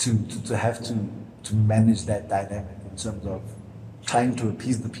to have to manage that dynamic in terms of trying to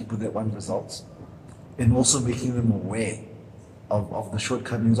appease the people that want results, and also making them aware of the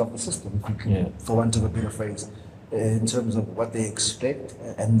shortcomings of the system, if you can, for want of a better phrase, in terms of what they expect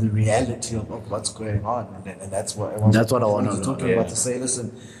and the reality of what's going on. And that's what I want to talk about, to say,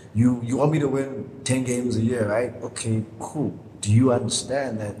 listen, you want me to win 10 games a year, right? Okay, cool. Do you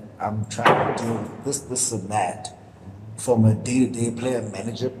understand that I'm trying to do this and that from a day-to-day player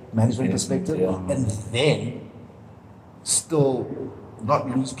management perspective, and then still not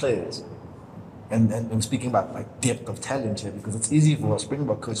lose players? And speaking about like depth of talent here, because it's easy for a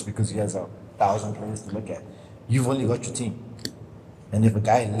Springbok coach because he has 1,000 players to look at. You've only got your team, and if a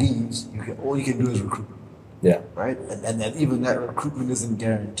guy leaves, all you can do is recruit. Yeah. Right. And even that recruitment isn't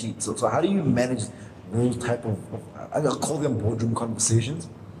guaranteed. So how do you manage those type of I'll call them boardroom conversations,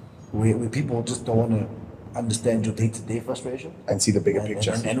 where people just don't want to understand your day-to-day frustration and see the bigger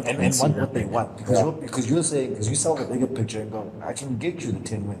picture and want what they want, because you sell the bigger picture and go, I can get you the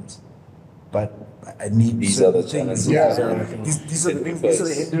 10 wins, but I need these other things. These are the things. These are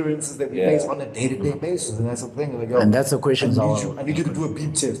the hindrances that we face on a day-to-day basis, and that's the thing. Like, and that's the question. I need you to do a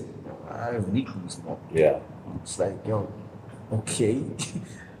beep test. I have weakness. Yeah. It's like, okay.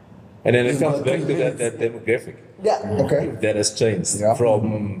 And then it comes back to that demographic. Yeah. Okay. That has changed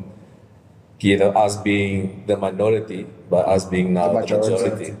from us being the minority, but us being now the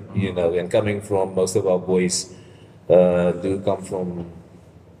majority. You know, and coming from, most of our boys do come from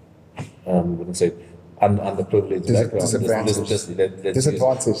wouldn't say underprivileged background,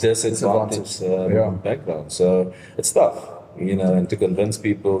 background. So it's tough, you know, and to convince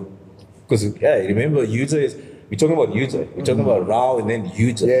people, because remember, we're talking about UJ, we're talking about Rao and then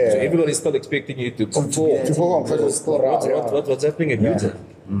UJ. So everybody's still expecting you to perform. What's happening at UJ?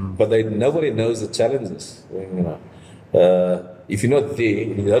 But nobody knows the challenges. You know, if you're not there,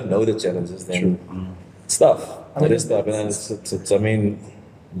 you don't know the challenges, then it's tough. It is tough, and it's I mean,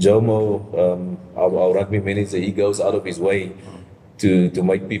 Jomo, our rugby manager, he goes out of his way to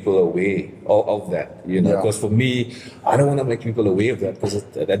make people aware of that, you know. Because for me, I don't want to make people aware of that, because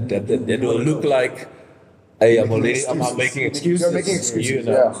that will look like, hey, I'm making excuses. You're making excuses,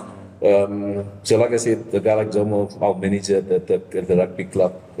 you know. So like I said, the guy like Jomo, our manager at the rugby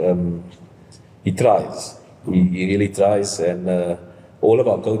club, he tries. He really tries, and all of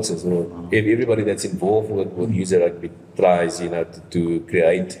our coaches, or everybody that's involved with user rugby, tries, you know, to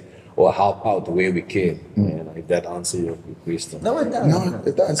create or help out where we can. You know, if that answers your question. No, it does.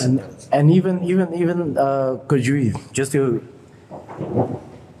 It does. And even Kajui, just to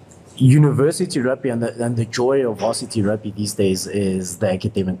university rugby and the joy of varsity rugby these days is the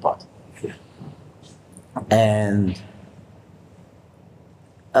academic part. And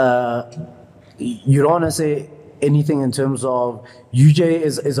you don't want to say anything in terms of UJ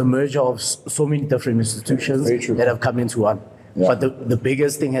is a merger of so many different institutions that have come into one. But the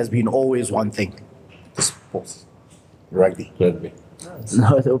biggest thing has been always one thing: sports, rugby.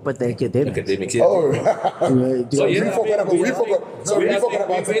 No, but the academics. Academics, yeah. Oh, So we yeah, forgot about. We forgot. So we forgot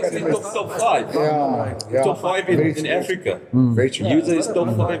about we went to top 5. Yeah. Top 5 in Africa. Very true. User is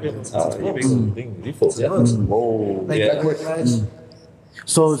top 5 in default. Yeah. Whoa. Like,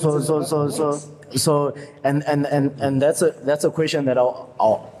 So, and that's a question that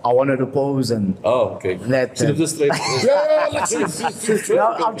I wanted to pose, and Oh, okay. That, Should have just straight.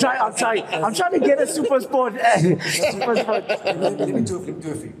 I'm trying to get a super sport. Super sport. let me do it.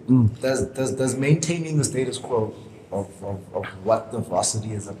 Does maintaining the status quo of what the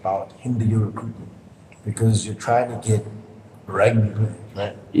varsity is about hinder your recruitment? Because you're trying to get rugby players,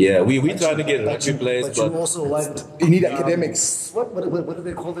 right? Yeah, we trying to get rugby players, but you also want You need academics. What do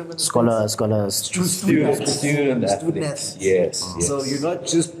they call them? In the Scholars. student athletes. Yes. So you're not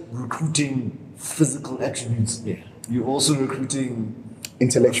just recruiting physical attributes. Yeah. You're also recruiting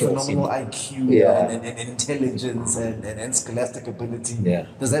Intellectuals. phenomenal IQ Yeah. and intelligence and scholastic ability. Yeah.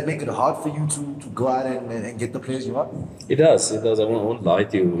 Does that make it hard for you to go out and get the players you want? It does. I won't lie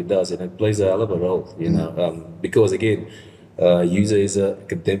to you. It does, and it plays a hell of a role. Because again, user is a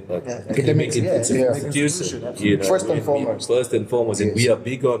academic institution. First and foremost. First and foremost, and we are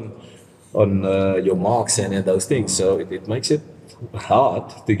big on your marks and those things. So it makes it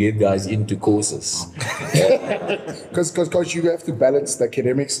hard to get guys into courses. Because coach, you have to balance the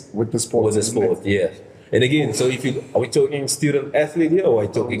academics with the sport. Was a isn't it? sport, yeah. And again, so are we talking student athlete here, or are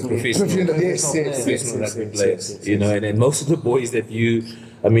we talking professional? Professional rugby players, and most of the boys that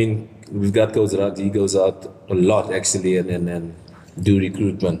we've got Coach Rugga, he goes out a lot actually and do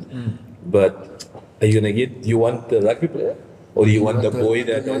recruitment. But are you you want the rugby player, or do you want the boy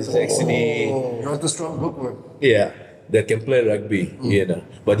that is actually, You want the strong bookworm. that can play rugby,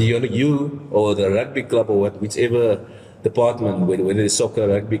 But you or the rugby club or whichever department, whether it's soccer,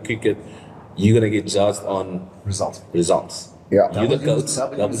 rugby, cricket, you're gonna get judged on results. Yeah. You're the coach.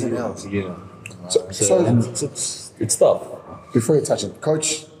 W's and L's. So It's tough. before you touch it,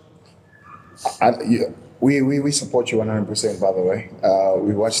 coach, we support you 100%. By the way,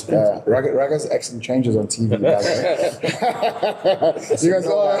 we watched Rugga's accent changes on TV. By the way. You guys,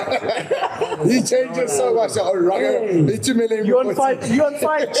 he changes so much. Oh, Rugga, Itumeleng. You're on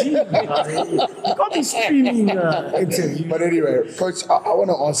 5G. You can't be streaming. But anyway, coach, I want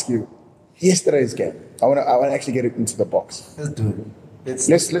to ask you yesterday's game. I want to actually get it into the box. Let's do it.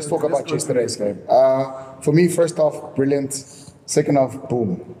 Let's talk about yesterday's game. For me, first half, brilliant. Second half,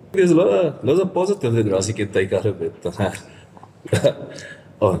 boom. There's lots of positives that Rassie can take out of it.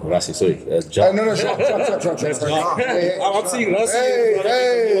 Oh, Rassie, sorry. No, shut. I'm seeing Rassie.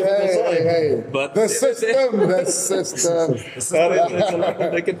 Hey. But the system.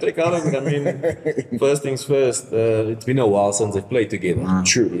 They can take out of it. First things first, it's been a while since they've played together.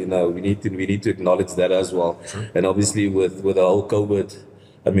 True. We need to acknowledge that as well. And obviously with the whole COVID,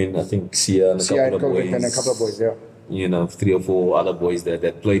 I think Sia and a couple of boys, yeah. 3 or 4 other boys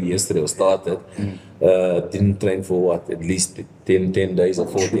that played yesterday or started, didn't train for at least 10 days or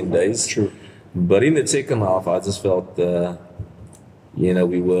 14 days. True. But in the second half, I just felt,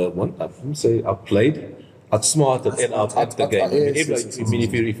 we were, I wouldn't say outplayed, outsmarted and out at the game.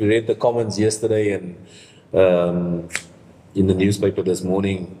 If you read the comments yesterday and in the newspaper this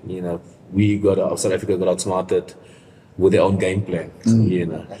morning, South Africa got outsmarted with their own game plan,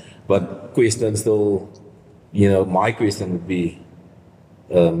 But question still, my question would be,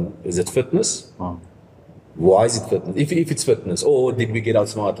 is it fitness? Why is it fitness? If it's fitness, or did we get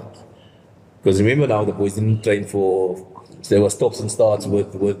outsmarted? Because remember now, the boys didn't train there were stops and starts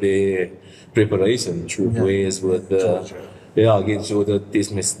with their preparation. True. Whereas with against the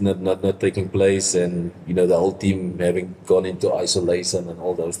test match not taking place, and the whole team having gone into isolation and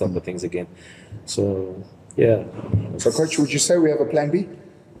all those type of things again. So yeah. So coach, would you say we have a plan B?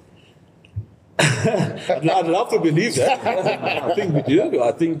 I'd love to believe that. I think we do.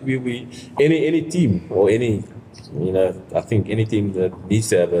 I think we any team or I think any team that needs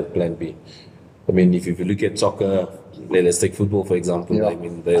to have a plan B. If you look at soccer, let's take football for example. Yeah.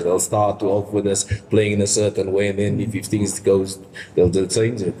 They'll start off with us playing in a certain way, and then if things goes, they'll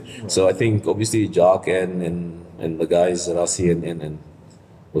change it. So I think obviously Jack and the guys Rassie and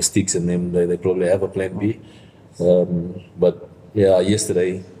or Sticks and them, they probably have a plan B. But yeah,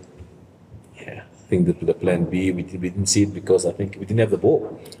 yesterday. I think the plan B, we didn't see it because I think we didn't have the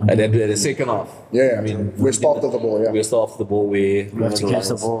ball. And then the second half. Yeah, we're starved of the ball, yeah. We're starved of the ball where You have to catch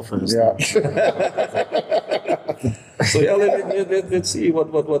the ball first. Yeah. So yeah, let's see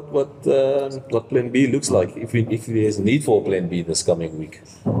what plan B looks like if there's a need for plan B this coming week.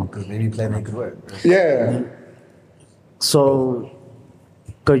 Because maybe plan A could work. Yeah. So,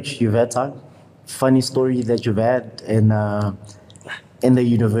 coach, you've had time. Funny story that you've had in the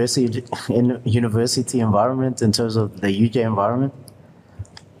university environment, in terms of the UJ environment?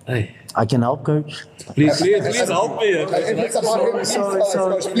 Hey, I can help, coach. please help me. If it's about him, please tell us,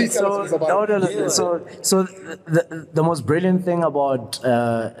 coach. Please tell us if it's about him. No. So the most brilliant thing about,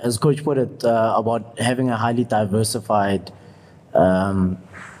 as coach put it, about having a highly diversified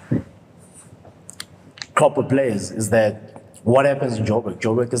crop of players is that what happens in Joburg?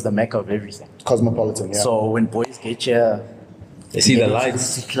 Joburg is the mecca of everything. Cosmopolitan, yeah. So when boys get here, They see the get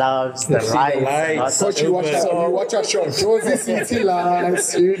lights. into clubs, the lights. Coach, you watch our show. Josie City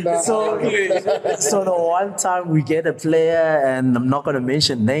lights, you know. So the one time we get a player, and I'm not going to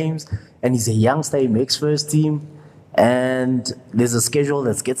mention names, and he's a youngster, he makes first team, and there's a schedule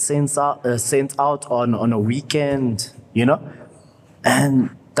that gets sent out on a weekend, you know, and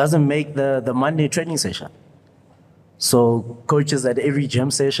doesn't make the Monday training session. So coaches at every gym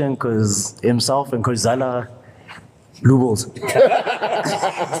session, because himself and Coach Zola, blue balls. We were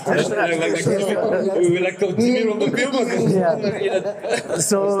like continuing on the field.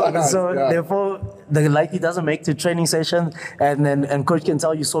 Therefore, the likely doesn't make the training session, and coach can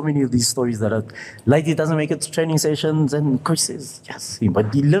tell you so many of these stories that are likely doesn't make it to training sessions, and coach says yes,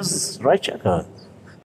 but he lives right here.